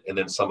most of it, and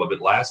then some of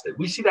it lasted.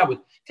 We see that with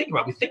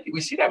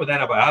we see that with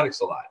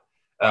antibiotics a lot.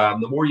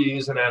 The more you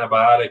use an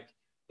antibiotic,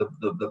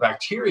 the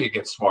bacteria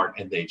get smart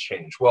and they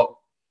change. Well,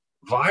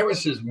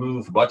 viruses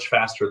move much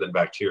faster than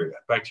bacteria.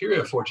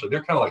 Bacteria, fortunately,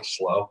 they're kind of like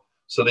slow.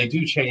 So they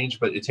do change,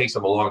 but it takes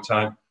them a long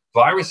time.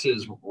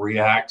 Viruses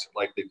react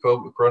like the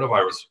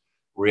coronavirus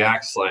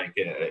reacts like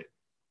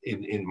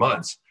in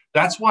months.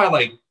 That's why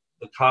like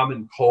the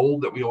common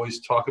cold that we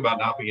always talk about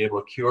not being able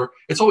to cure,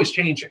 it's always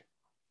changing.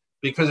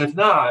 Because if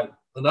not,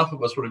 enough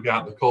of us would have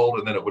gotten the cold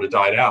and then it would have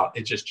died out.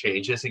 It just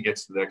changes and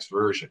gets to the next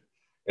version.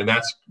 And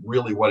that's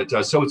really what it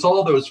does. So it's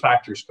all those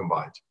factors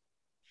combined.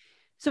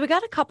 So we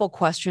got a couple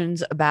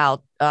questions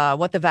about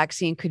what the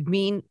vaccine could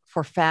mean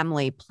for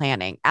family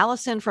planning.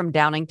 Allison from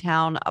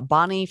Downingtown,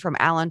 Bonnie from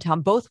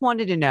Allentown, both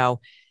wanted to know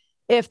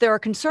if there are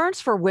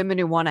concerns for women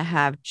who want to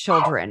have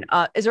children.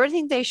 Is there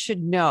anything they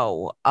should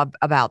know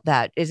about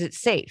that? Is it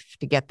safe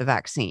to get the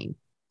vaccine?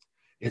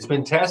 It's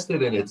been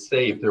tested and it's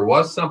safe. There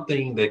was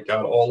something that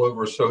got all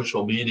over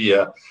social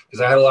media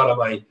because I had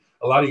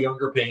a lot of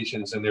younger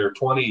patients in their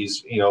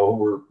 20s, who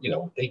were,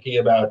 thinking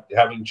about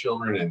having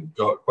children and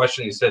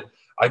questioning, said,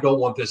 I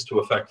don't want this to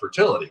affect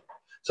fertility.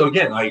 So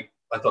again, I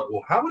thought,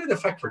 well, how would it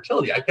affect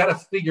fertility? I've got to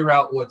figure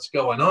out what's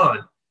going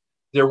on.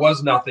 There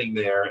was nothing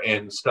there,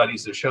 and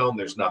studies have shown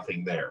there's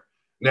nothing there.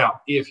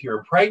 Now, if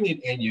you're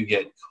pregnant and you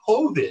get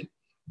COVID,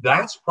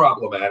 that's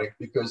problematic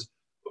because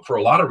for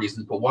a lot of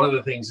reasons, but one of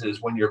the things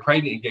is when you're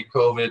pregnant and get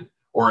COVID,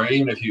 or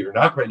even if you're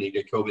not pregnant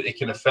and get COVID, it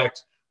can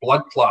affect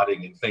blood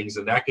clotting and things,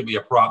 and that can be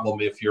a problem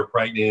if you're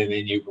pregnant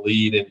and you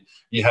bleed and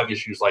you have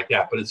issues like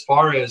that. But as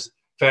far as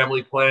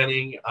family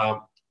planning,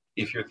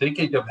 if you're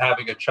thinking of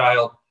having a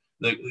child,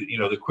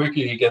 the quicker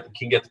you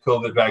can get the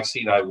COVID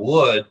vaccine, I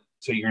would,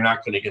 so you're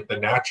not going to get the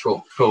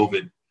natural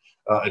COVID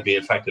and be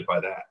infected by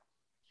that.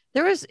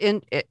 There is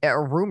a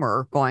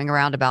rumor going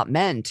around about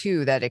men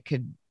too that it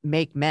could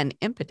make men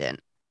impotent.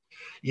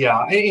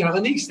 Yeah,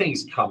 and these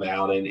things come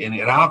out,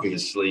 and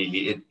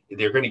obviously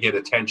they're going to get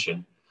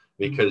attention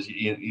because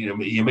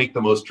you make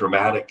the most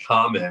dramatic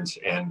comments,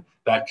 and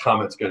that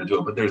comment's going to do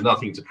it. But there's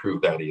nothing to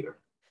prove that either.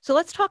 So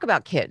let's talk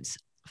about kids.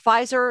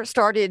 Pfizer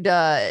started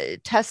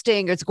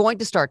testing. It's going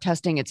to start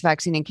testing its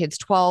vaccine in kids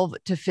 12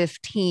 to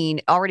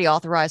 15, already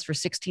authorized for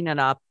 16 and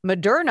up.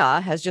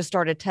 Moderna has just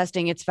started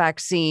testing its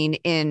vaccine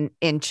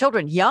in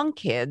children, young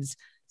kids,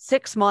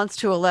 6 months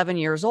to 11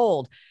 years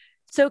old.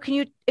 So can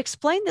you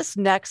explain this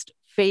next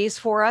phase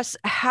for us?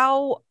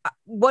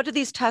 What do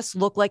these tests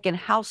look like and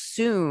how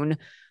soon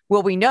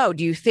will we know?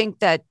 Do you think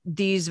that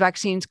these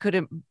vaccines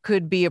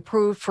could be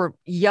approved for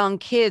young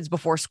kids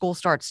before school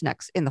starts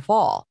next in the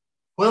fall?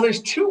 Well,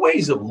 there's two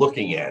ways of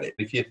looking at it.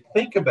 If you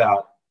think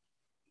about,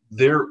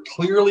 there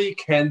clearly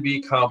can be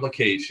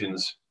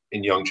complications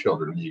in young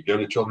children. You go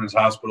to Children's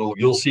Hospital,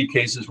 you'll see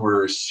cases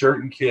where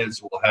certain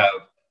kids will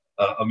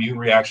have immune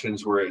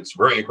reactions where it's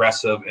very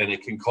aggressive and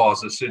it can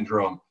cause a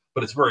syndrome,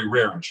 but it's very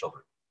rare in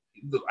children.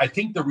 I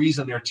think the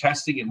reason they're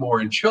testing it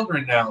more in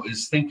children now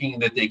is thinking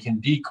that they can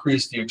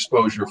decrease the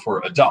exposure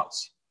for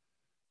adults.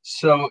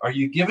 So are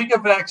you giving a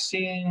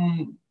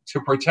vaccine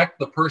to protect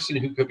the person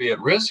who could be at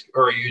risk,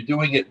 or are you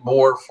doing it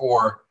more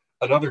for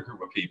another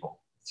group of people?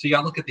 So you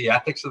got to look at the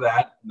ethics of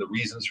that, the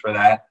reasons for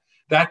that.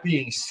 That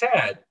being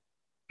said,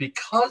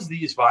 because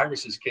these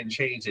viruses can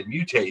change and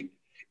mutate,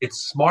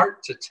 it's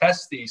smart to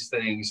test these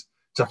things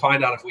to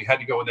find out if we had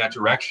to go in that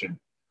direction,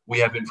 we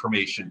have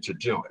information to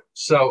do it.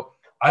 So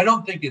I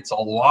don't think it's a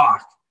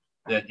lock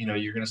that,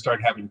 you're going to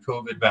start having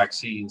COVID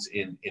vaccines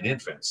in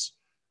infants,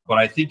 but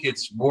I think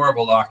it's more of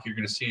a lock. You're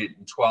going to see it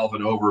in 12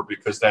 and over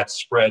because that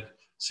spread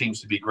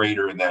seems to be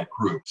greater in that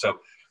group. So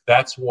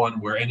that's one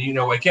where, and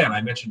again,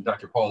 I mentioned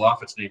Dr. Paul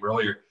Offit's name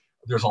earlier.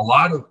 There's a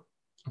lot of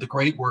the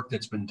great work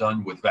that's been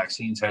done with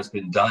vaccines has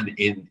been done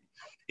in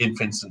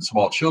infants and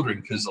small children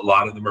because a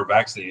lot of them are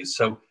vaccinated.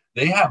 So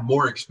they have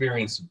more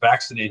experience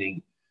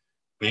vaccinating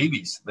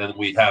babies than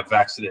we have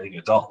vaccinating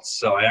adults.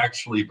 So I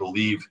actually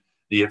believe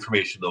the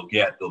information they'll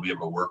get, they'll be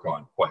able to work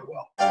on quite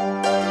well.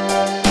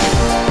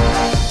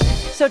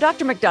 So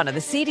Dr. McDonough, the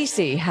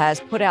CDC has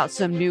put out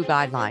some new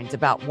guidelines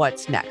about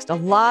what's next. A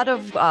lot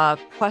of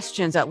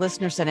questions that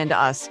listeners sent into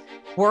us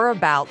were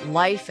about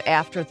life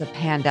after the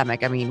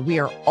pandemic. I mean, we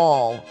are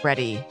all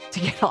ready to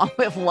get on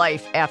with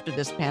life after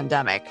this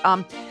pandemic.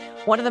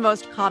 One of the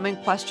most common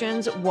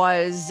questions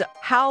was,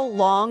 how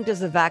long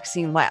does the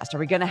vaccine last? Are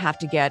we going to have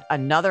to get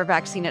another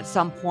vaccine at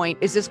some point?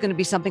 Is this going to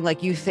be something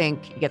like you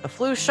think you get the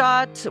flu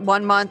shot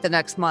 1 month, the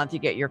next month you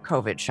get your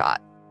COVID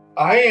shot?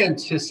 I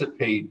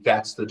anticipate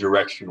that's the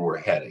direction we're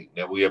heading.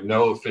 Now, we have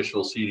no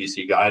official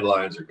CDC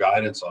guidelines or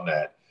guidance on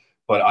that,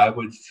 but I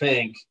would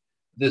think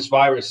this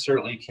virus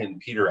certainly can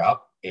peter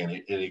out and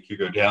it could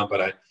go down.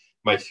 But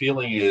my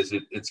feeling is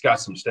it's got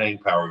some staying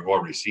power. We've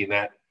already seen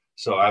that.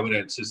 So I would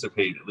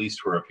anticipate, at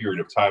least for a period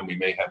of time, we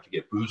may have to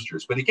get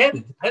boosters. But again,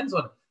 it depends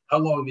on how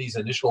long these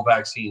initial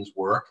vaccines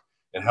work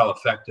and how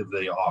effective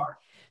they are.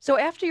 So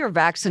after you're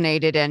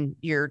vaccinated and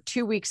you're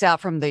 2 weeks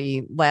out from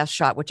the last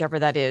shot, whichever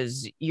that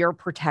is, you're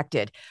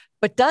protected.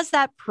 But does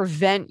that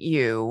prevent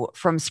you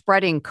from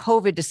spreading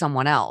COVID to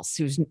someone else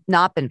who's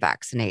not been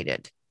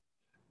vaccinated?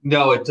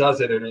 No, it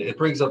doesn't. And it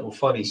brings up a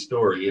funny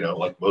story.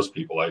 Like most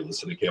people, I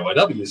listen to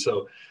KYW.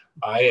 So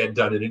I had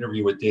done an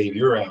interview with Dave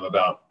Uram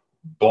about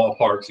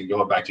ballparks and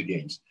going back to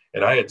games.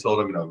 And I had told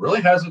him,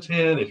 really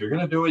hesitant. If you're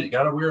going to do it, you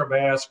got to wear a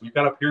mask. We've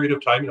got a period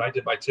of time. I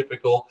did my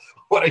typical,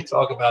 what I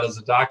talk about as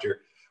a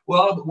doctor.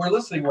 Well, we're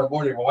listening one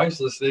morning. My wife's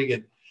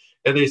listening.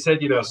 And they said,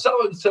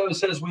 so-and-so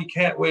says we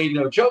can't wait.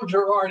 Joe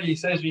Girardi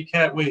says we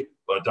can't wait.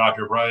 But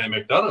Dr. Brian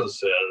McDonough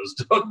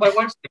says, my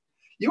wife's like,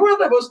 you are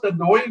the most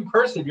annoying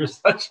person. You're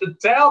such a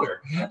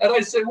doubter. And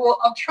I said, well,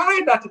 I'm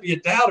trying not to be a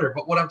doubter.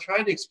 But what I'm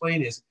trying to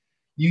explain is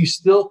you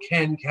still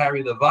can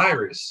carry the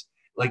virus.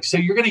 So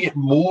you're going to get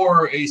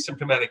more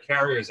asymptomatic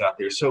carriers out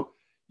there. So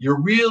you're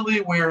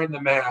really wearing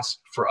the mask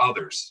for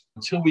others.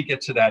 Until we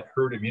get to that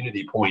herd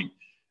immunity point,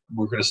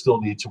 we're going to still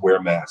need to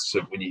wear masks. So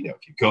if you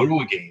go to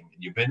a game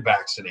and you've been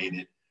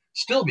vaccinated,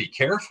 still be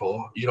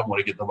careful. You don't want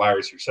to get the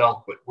virus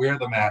yourself, but wear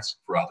the mask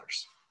for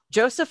others.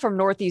 Joseph from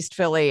Northeast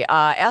Philly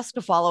asked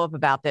a follow-up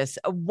about this.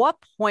 At what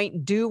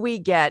point do we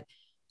get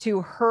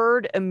to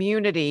herd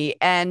immunity?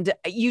 And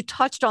you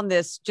touched on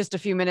this just a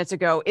few minutes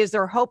ago. Is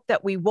there hope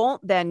that we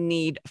won't then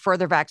need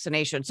further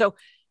vaccination? So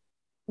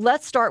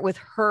let's start with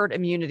herd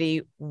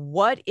immunity.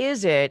 What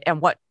is it and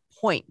what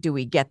point do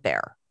we get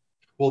there?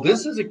 Well,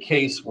 this is a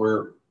case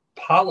where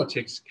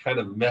politics kind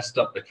of messed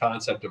up the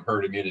concept of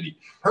herd immunity.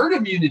 Herd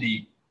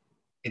immunity,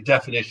 in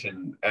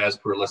definition, as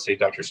per, let's say,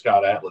 Dr.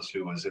 Scott Atlas,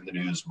 who was in the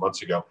news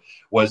months ago,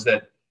 was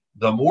that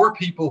the more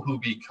people who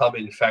become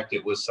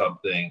infected with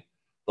something,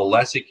 the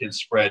less it can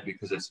spread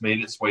because it's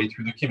made its way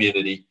through the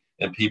community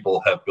and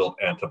people have built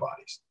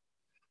antibodies.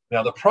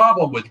 Now, the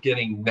problem with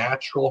getting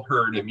natural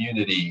herd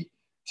immunity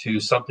to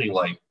something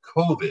like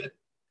COVID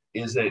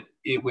is that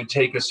it would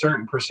take a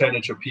certain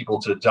percentage of people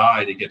to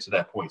die to get to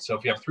that point. So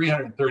if you have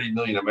 330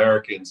 million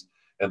Americans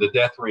and the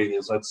death rate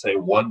is, let's say,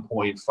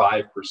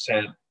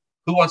 1.5%,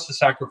 who wants to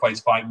sacrifice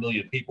 5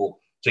 million people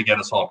to get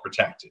us all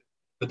protected?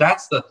 But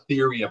that's the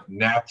theory of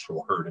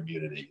natural herd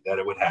immunity, that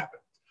it would happen.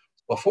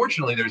 Well,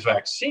 fortunately, there's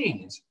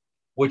vaccines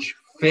which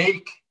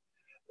fake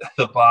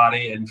the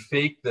body and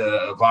fake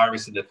the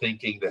virus into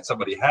thinking that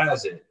somebody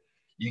has it.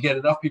 You get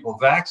enough people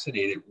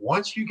vaccinated.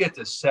 Once you get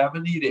to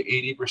 70 to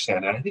 80%,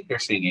 and I think they're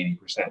saying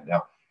 80%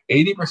 now,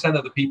 80%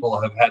 of the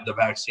people have had the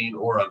vaccine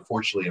or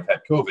unfortunately have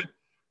had COVID,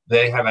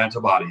 they have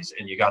antibodies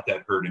and you got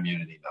that herd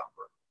immunity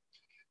number.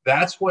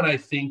 That's when I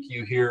think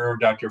you hear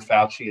Dr.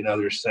 Fauci and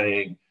others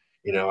saying,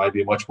 I'd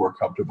be much more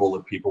comfortable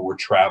if people were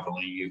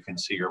traveling. You can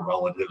see your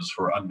relatives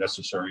for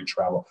unnecessary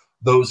travel,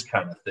 those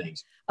kind of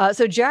things.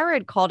 So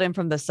Jared called in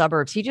from the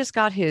suburbs. He just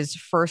got his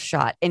first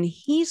shot and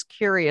he's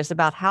curious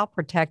about how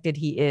protected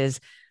he is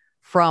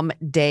from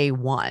day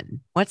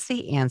one. What's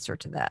the answer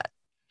to that?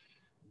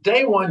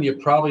 Day one, you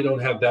probably don't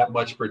have that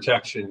much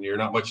protection. You're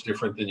not much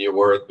different than you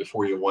were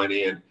before you went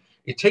in.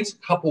 It takes a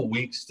couple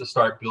weeks to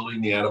start building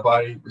the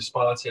antibody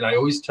response. And I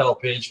always tell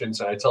patients,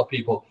 and I tell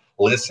people,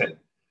 listen,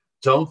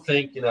 don't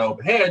think,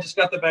 hey, I just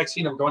got the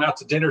vaccine. I'm going out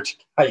to dinner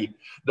tonight.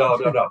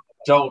 No.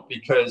 Don't,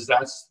 because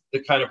that's the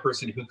kind of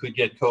person who could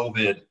get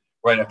COVID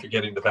right after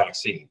getting the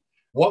vaccine.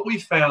 What we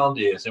found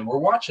is, and we're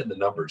watching the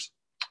numbers,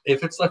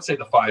 if it's, let's say,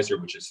 the Pfizer,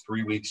 which is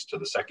 3 weeks to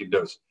the second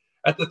dose,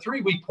 at the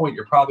 3-week point,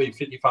 you're probably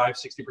 55,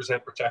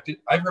 60% protected.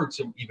 I've heard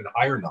some even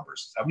higher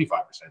numbers, 75%.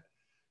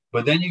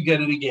 But then you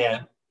get it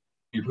again,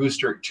 your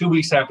booster, 2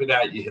 weeks after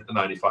that, you hit the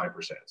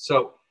 95%.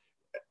 So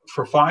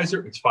for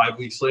Pfizer, it's 5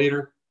 weeks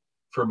later.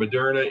 For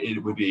Moderna,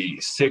 it would be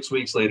 6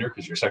 weeks later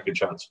because your second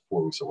shot's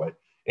 4 weeks away.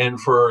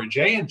 And for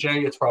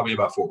J&J, it's probably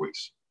about 4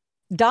 weeks.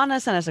 Donna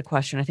sent us a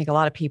question. I think a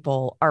lot of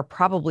people are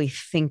probably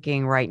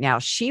thinking right now.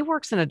 She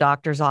works in a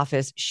doctor's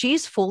office.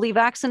 She's fully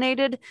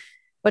vaccinated,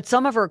 but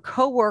some of her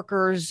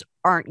coworkers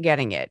aren't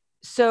getting it.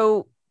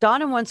 So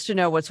Donna wants to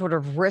know what sort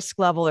of risk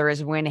level there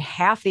is when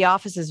half the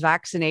office is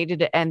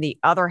vaccinated and the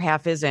other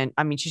half isn't.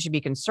 I mean, she should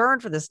be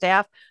concerned for the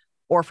staff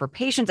or for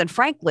patients. And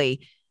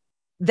frankly,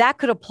 that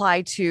could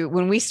apply to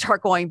when we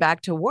start going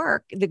back to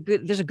work.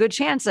 There's a good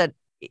chance that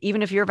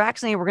even if you're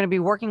vaccinated, we're going to be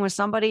working with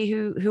somebody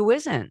who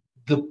isn't.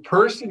 The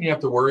person you have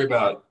to worry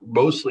about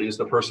mostly is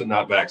the person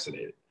not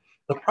vaccinated.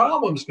 The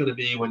problem is going to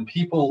be when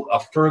people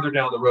are further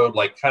down the road,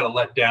 like kind of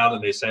let down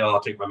and they say, oh, I'll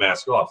take my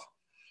mask off.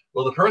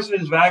 Well, the person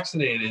who's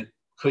vaccinated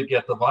could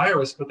get the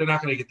virus, but they're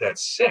not going to get that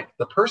sick.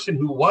 The person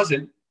who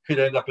wasn't could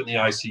end up in the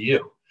ICU.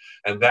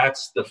 And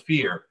that's the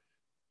fear.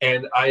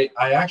 And I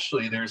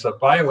actually, there's a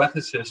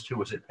bioethicist who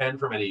was at Penn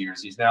for many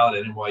years. He's now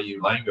at NYU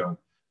Langone.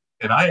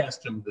 And I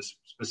asked him this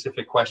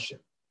specific question.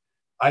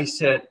 I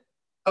said,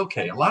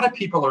 okay, a lot of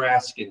people are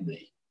asking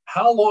me,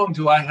 how long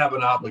do I have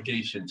an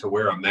obligation to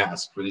wear a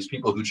mask for these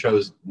people who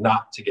chose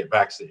not to get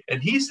vaccinated?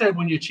 And he said,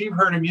 when you achieve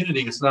herd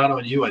immunity, it's not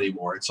on you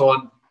anymore. It's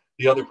on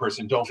the other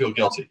person. Don't feel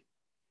guilty.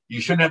 You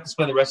shouldn't have to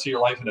spend the rest of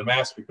your life in a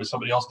mask because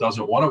somebody else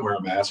doesn't want to wear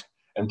a mask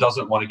and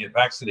doesn't want to get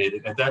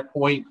vaccinated. At that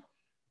point,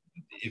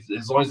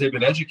 as long as they've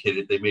been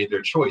educated, they made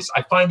their choice.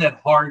 I find that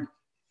hard,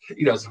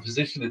 as a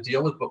physician to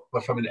deal with,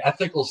 but from an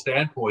ethical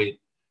standpoint,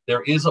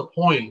 there is a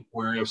point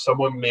where if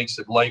someone makes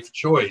a life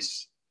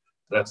choice,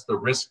 that's the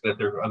risk that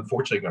they're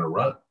unfortunately going to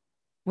run.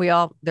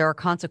 There are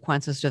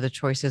consequences to the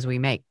choices we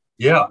make.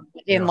 Yeah.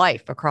 In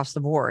life across the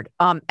board.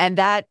 And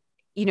that,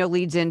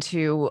 leads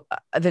into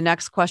the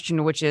next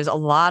question, which is a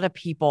lot of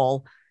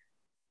people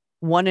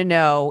want to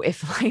know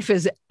if life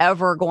is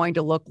ever going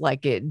to look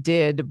like it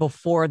did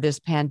before this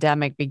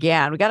pandemic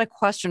began. We got a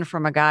question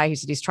from a guy who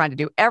said he's trying to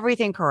do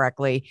everything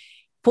correctly,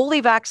 fully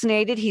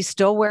vaccinated. He's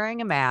still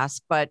wearing a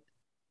mask, but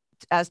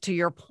as to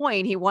your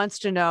point, he wants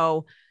to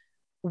know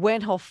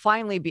when he'll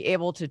finally be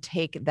able to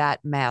take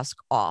that mask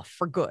off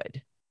for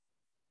good.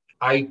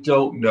 I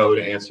don't know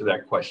to answer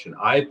that question.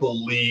 I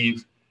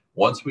believe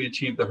once we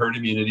achieve the herd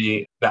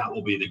immunity, that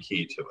will be the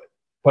key to it.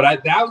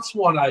 But that's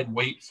one I'd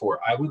wait for.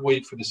 I would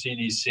wait for the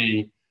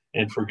CDC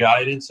and for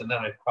guidance, and then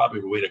I'd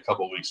probably wait a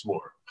couple of weeks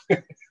more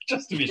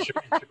just to be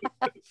sure.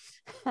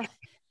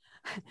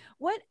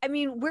 Where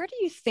do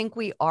you think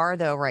we are,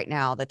 though, right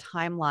now, the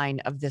timeline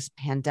of this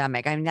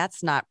pandemic? I mean,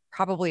 that's not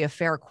probably a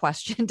fair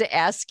question to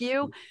ask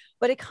you,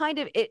 but it kind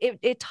of,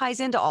 it ties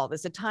into all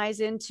this. It ties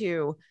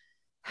into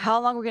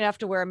how long we're going to have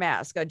to wear a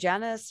mask.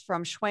 Janice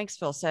from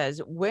Schwanksville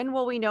says, when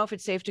will we know if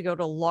it's safe to go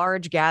to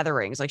large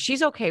gatherings? Like,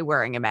 she's okay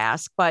wearing a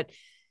mask, but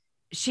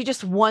she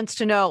just wants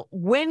to know,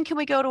 when can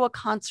we go to a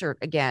concert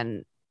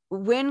again?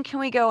 When can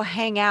we go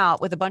hang out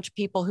with a bunch of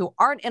people who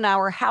aren't in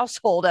our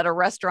household at a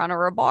restaurant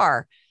or a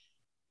bar?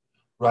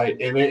 Right.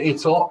 And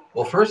it's all,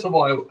 well, first of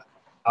all,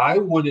 I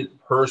wouldn't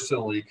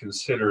personally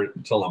consider it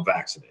until I'm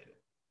vaccinated.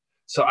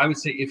 So I would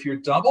say if you're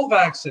double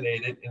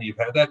vaccinated and you've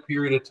had that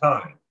period of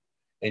time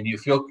and you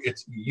feel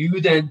you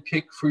then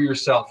pick for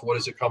yourself what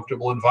is a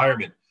comfortable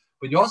environment.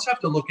 But you also have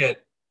to look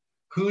at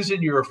who's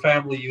in your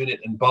family unit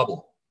and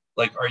bubble.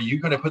 Like, are you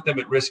going to put them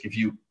at risk if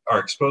you are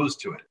exposed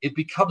to it? It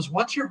becomes,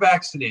 once you're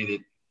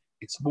vaccinated,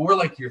 it's more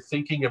like you're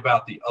thinking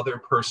about the other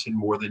person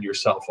more than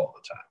yourself all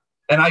the time.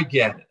 And I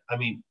get it. I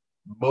mean,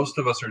 most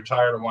of us are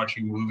tired of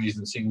watching movies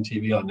and seeing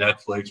TV on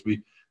Netflix.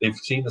 They've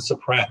seen The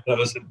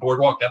Sopranos and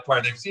Boardwalk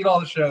Empire. They've seen all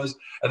the shows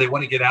and they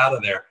want to get out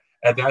of there.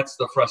 And that's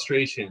the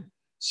frustration.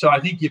 So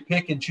I think you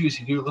pick and choose.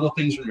 You do little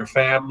things with your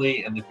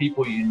family and the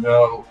people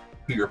who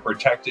you're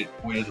protected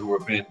with, who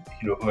have been,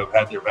 who have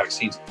had their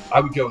vaccines.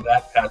 I would go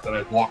that path that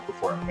I'd walk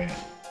before I ran.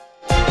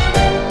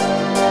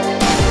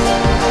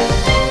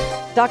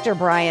 Dr.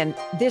 Brian,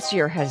 this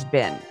year has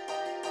been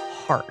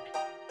hard,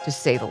 to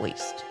say the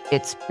least.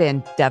 It's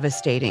been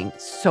devastating,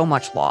 so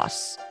much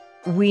loss.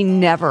 We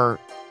never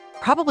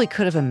probably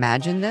could have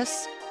imagined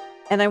this.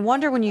 And I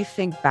wonder, when you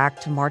think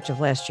back to March of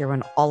last year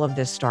when all of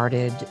this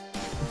started,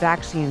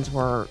 vaccines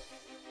were,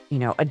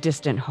 a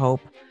distant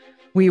hope.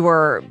 We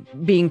were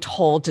being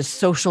told to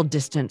social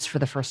distance for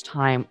the first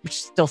time,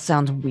 which still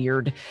sounds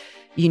weird.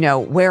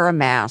 Wear a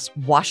mask,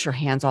 wash your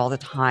hands all the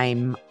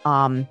time.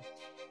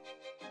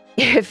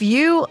 If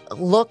you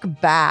look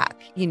back,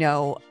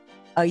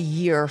 a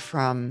year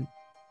from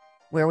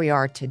where we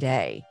are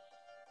today,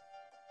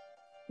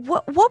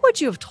 what would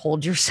you have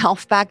told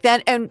yourself back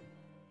then? And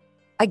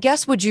I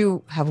guess, would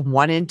you have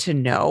wanted to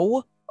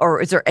know,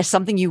 or is there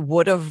something you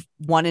would have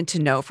wanted to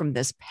know from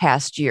this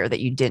past year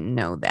that you didn't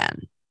know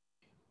then?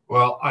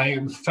 Well, I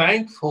am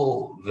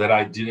thankful that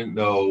I didn't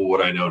know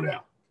what I know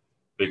now,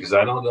 because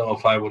I don't know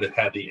if I would have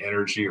had the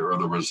energy or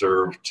the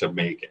reserve to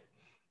make it.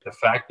 The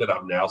fact that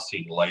I'm now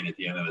seeing light at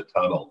the end of the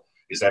tunnel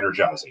is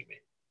energizing me.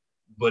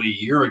 But a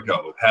year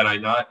ago, had I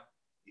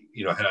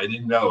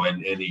didn't know,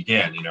 and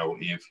again,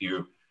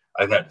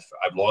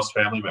 I've lost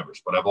family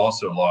members, but I've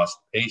also lost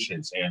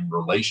patients and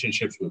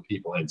relationships with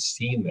people and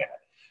seen that.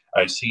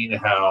 I've seen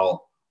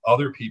how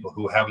other people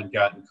who haven't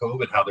gotten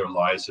COVID, how their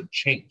lives have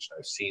changed.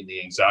 I've seen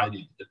the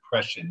anxiety, the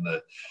depression,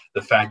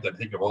 the fact that I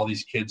think of all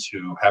these kids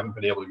who haven't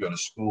been able to go to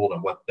school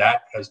and what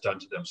that has done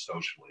to them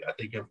socially. I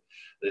think of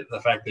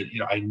the fact that,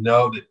 I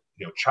know that,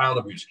 child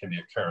abuse can be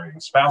occurring,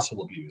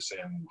 spousal abuse,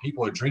 and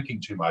people are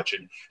drinking too much.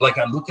 And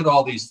I look at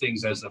all these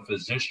things as a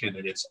physician,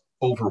 and it's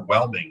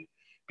overwhelming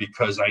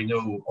because I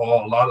know a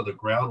lot of the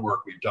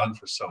groundwork we've done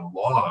for so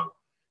long,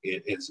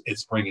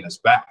 it's bringing us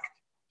back.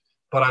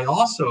 But I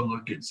also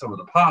look at some of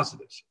the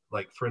positives.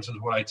 Like, for instance,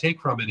 what I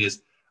take from it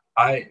is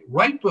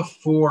right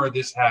before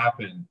this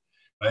happened,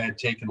 I had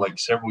taken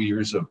several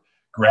years of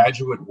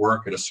graduate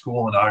work at a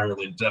school in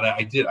Ireland that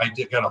I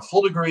got a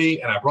full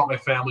degree, and I brought my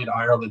family to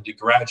Ireland to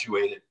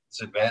graduate at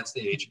this advanced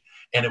age.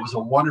 And it was a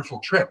wonderful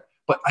trip.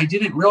 But I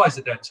didn't realize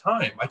at that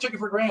time, I took it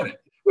for granted.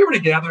 We were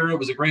together. It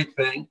was a great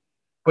thing.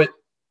 But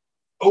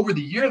over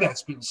the year,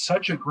 that's been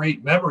such a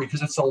great memory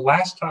because it's the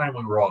last time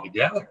we were all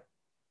together.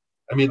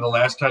 I mean, the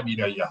last time, you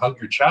hug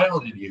your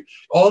child and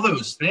all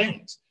those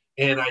things.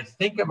 And I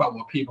think about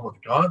what people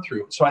have gone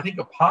through. So I think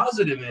a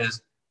positive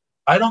is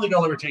I don't think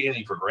I'll ever take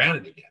anything for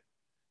granted again.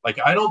 Like,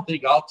 I don't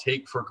think I'll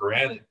take for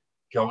granted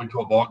going to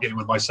a ball game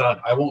with my son.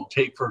 I won't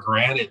take for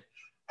granted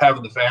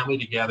having the family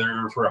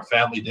together for a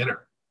family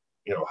dinner,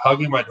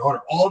 hugging my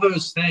daughter, all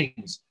those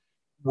things.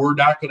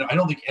 I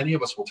don't think any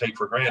of us will take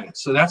for granted.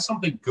 So that's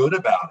something good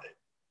about it.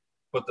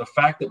 But the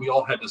fact that we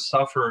all had to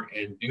suffer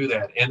and do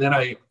that. And then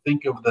I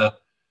think of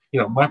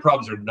my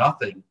problems are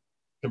nothing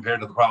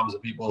compared to the problems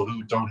of people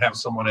who don't have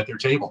someone at their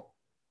table.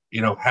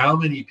 How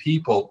many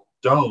people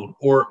don't,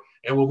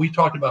 and when we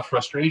talked about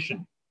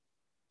frustration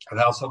and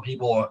how some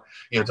people,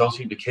 don't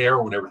seem to care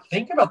or whatever,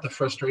 think about the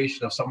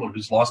frustration of someone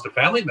who's lost a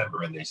family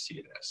member and they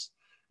see this,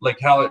 like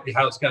how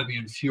it's got to be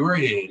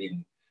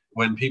infuriating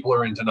when people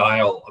are in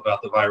denial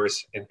about the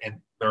virus. And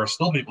there are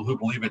still people who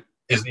believe it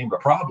isn't even a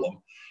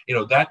problem.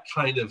 That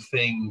kind of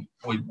thing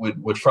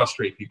would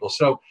frustrate people.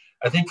 So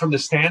I think from the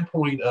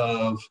standpoint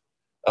of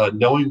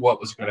knowing what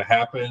was going to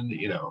happen,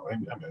 I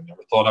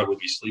never thought I would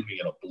be sleeping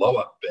in a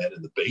blow-up bed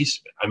in the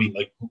basement. I mean,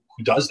 like,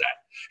 who does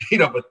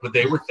that? But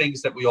they were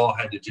things that we all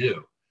had to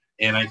do.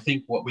 And I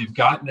think what we've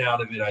gotten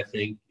out of it, I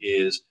think,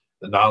 is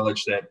the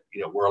knowledge that,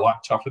 we're a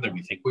lot tougher than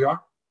we think we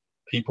are.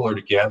 People are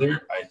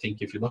together. I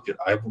think if you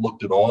I've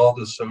looked at all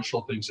the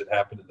social things that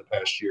happened in the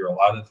past year, a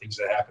lot of the things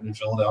that happened in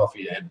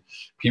Philadelphia and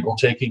people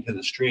taking to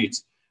the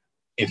streets.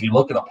 If you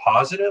look at a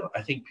positive,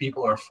 I think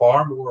people are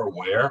far more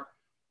aware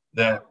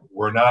that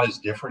we're not as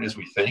different as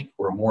we think.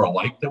 We're more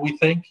alike than we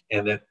think.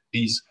 And that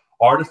these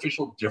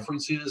artificial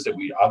differences that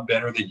I'm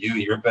better than you,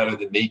 you're better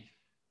than me.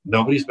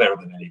 Nobody's better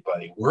than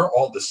anybody. We're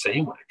all the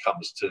same when it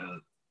comes to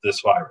this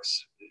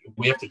virus.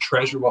 We have to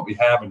treasure what we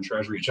have and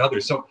treasure each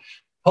other. So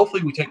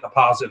hopefully we take the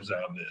positives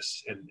out of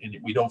this and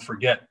we don't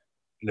forget,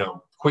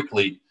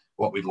 quickly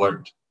what we've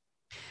learned.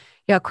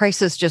 Yeah,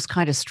 crisis just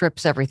kind of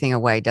strips everything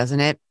away, doesn't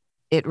it?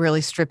 It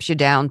really strips you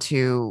down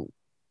to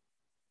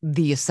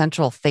the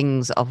essential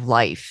things of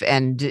life.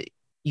 And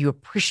you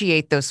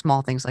appreciate those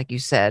small things, like you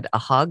said, a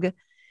hug.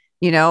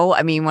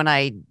 When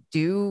I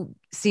do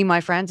see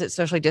my friends at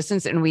socially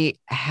distance and we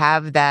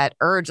have that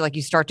urge, like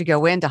you start to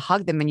go in to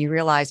hug them and you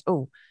realize,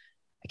 oh,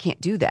 I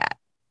can't do that.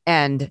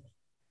 And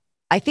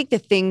I think the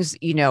things,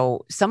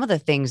 some of the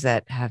things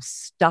that have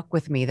stuck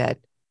with me that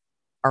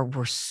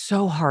were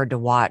so hard to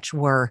watch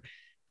were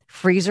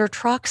freezer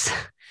trucks,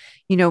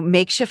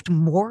 makeshift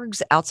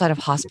morgues outside of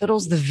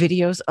hospitals, the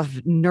videos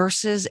of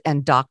nurses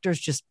and doctors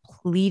just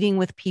pleading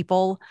with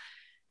people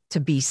to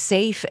be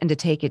safe and to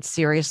take it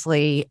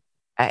seriously.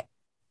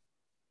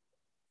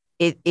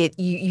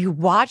 You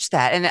watch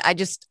that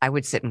and I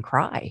would sit and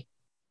cry.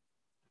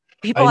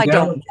 People I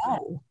don't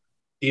know.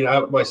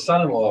 My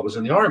son-in-law was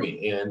in the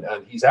Army and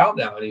he's out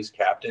now and he's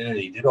captain and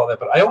he did all that.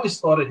 But I always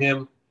thought of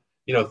him,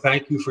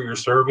 thank you for your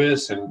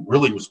service, and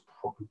really was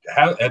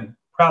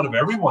proud of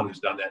everyone who's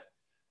done that.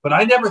 But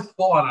I never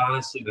thought,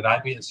 honestly, that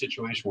I'd be in a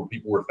situation where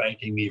people were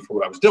thanking me for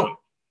what I was doing.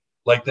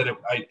 Like that.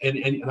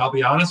 And I'll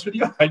be honest with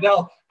you, I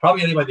know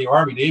probably anybody in the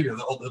Army, Navy,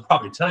 they'll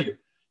probably tell you,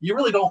 you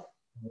really don't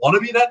want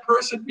to be that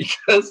person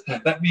because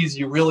that means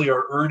you really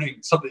are earning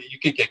something. You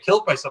could get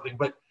killed by something.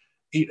 But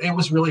it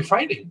was really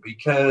frightening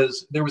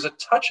because there was a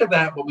touch of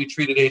that when we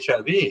treated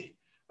HIV,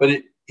 but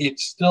it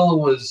still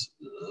was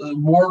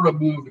more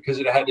removed because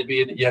it had to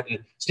be, you had to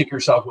stick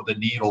yourself with a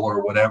needle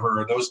or whatever,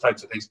 or those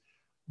types of things.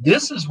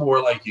 This is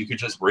more like you could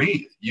just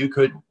breathe. You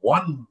could,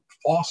 one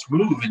false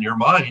move in your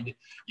mind,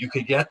 you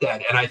could get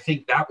that. And I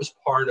think that was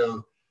part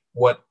of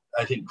what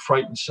I think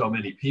frightened so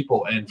many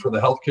people. And for the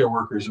healthcare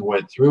workers who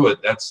went through it,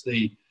 that's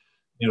the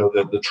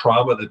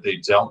trauma that they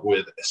dealt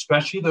with,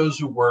 especially those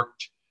who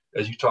worked,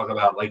 as you talk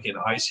about, like in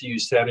ICU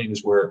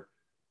settings where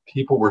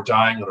people were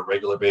dying on a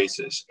regular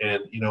basis.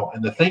 And,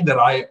 and the thing that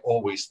I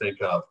always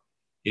think of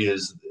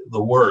is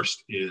the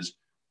worst is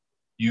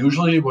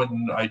usually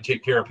when I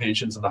take care of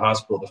patients in the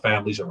hospital, the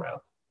family's around.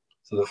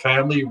 So the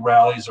family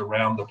rallies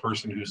around the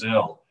person who's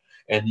ill,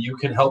 and you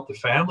can help the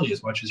family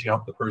as much as you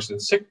help the person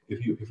sick.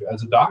 If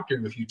as a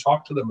doctor, if you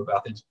talk to them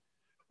about things,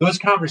 those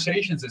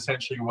conversations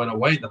essentially went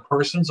away. The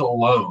person's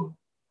alone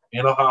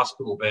in a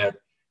hospital bed,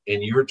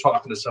 and you're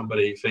talking to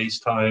somebody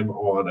FaceTime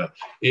on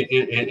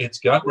it's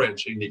gut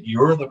wrenching that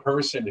you're the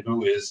person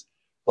who is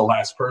the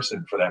last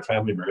person for that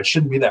family member. It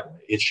shouldn't be that way.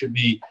 It should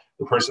be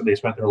the person they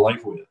spent their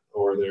life with,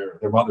 or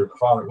their mother, the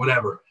father,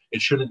 whatever.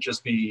 It shouldn't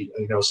just be,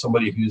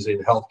 somebody who's in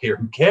healthcare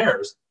who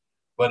cares,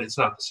 but it's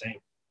not the same.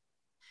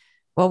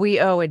 Well, we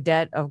owe a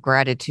debt of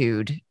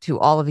gratitude to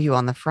all of you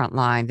on the front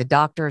line, the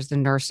doctors, the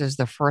nurses,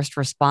 the first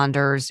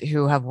responders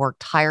who have worked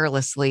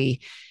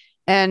tirelessly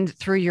and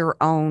through your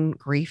own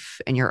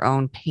grief and your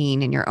own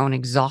pain and your own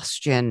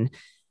exhaustion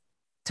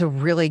to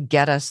really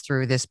get us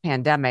through this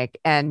pandemic.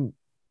 And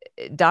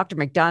Dr.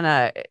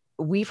 McDonough,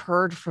 we've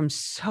heard from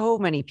so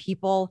many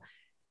people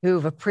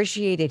who've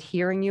appreciated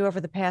hearing you over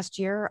the past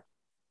year.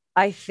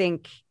 I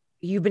think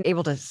you've been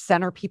able to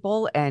center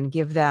people and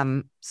give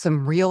them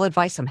some real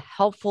advice, some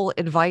helpful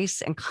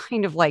advice, and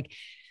kind of like,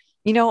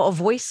 a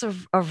voice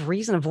of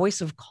reason, a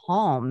voice of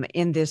calm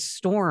in this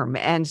storm.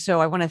 And so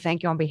I want to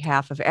thank you on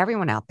behalf of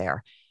everyone out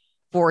there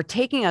for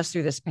taking us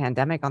through this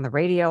pandemic on the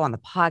radio, on the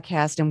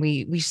podcast. And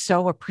we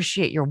so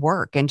appreciate your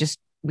work and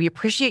we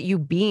appreciate you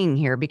being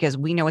here because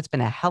we know it's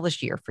been a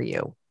hellish year for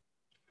you.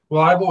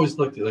 Well, I've always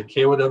looked at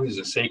KYW as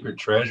a sacred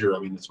treasure. I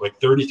mean, it's like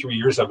 33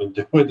 years I've been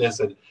doing this,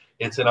 and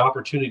it's an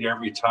opportunity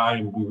every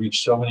time. We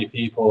reach so many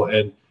people,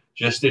 and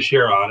just to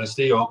share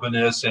honesty,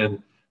 openness,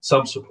 and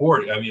some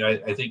support. I mean,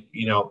 I think,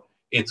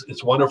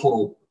 it's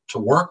wonderful to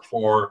work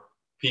for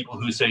people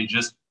who say,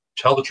 just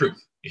tell the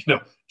truth,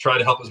 try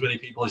to help as many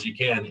people as you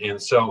can.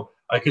 And so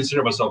I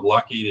consider myself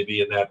lucky to be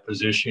in that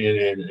position,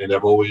 and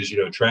I've always,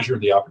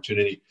 treasured the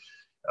opportunity.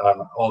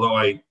 Although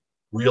I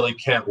really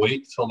can't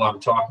wait till I'm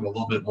talking a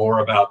little bit more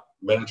about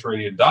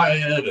Mediterranean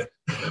diet,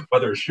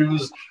 whether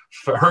shoes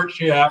hurt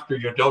you after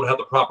you don't have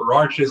the proper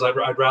arches.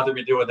 I'd rather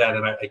be doing that,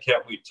 and I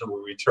can't wait till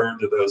we return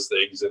to those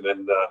things, and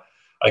then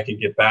I can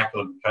get back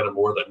on kind of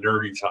more of the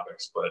nerdy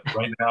topics. But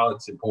right now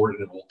it's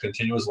important, and we'll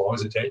continue as long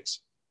as it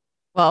takes.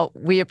 Well,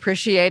 we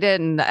appreciate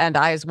it, and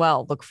I as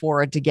well look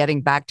forward to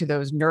getting back to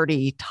those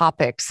nerdy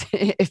topics,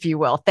 if you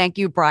will. Thank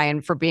you,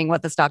 Brian, for being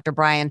with us, Dr.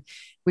 Brian.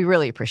 We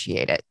really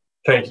appreciate it.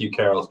 Thank you,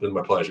 Carol. It's been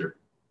my pleasure.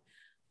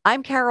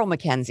 I'm Carol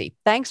McKenzie.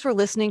 Thanks for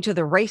listening to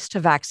The Race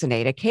to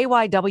Vaccinate, a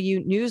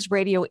KYW News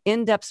Radio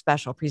in-depth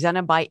special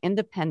presented by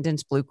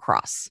Independence Blue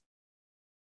Cross.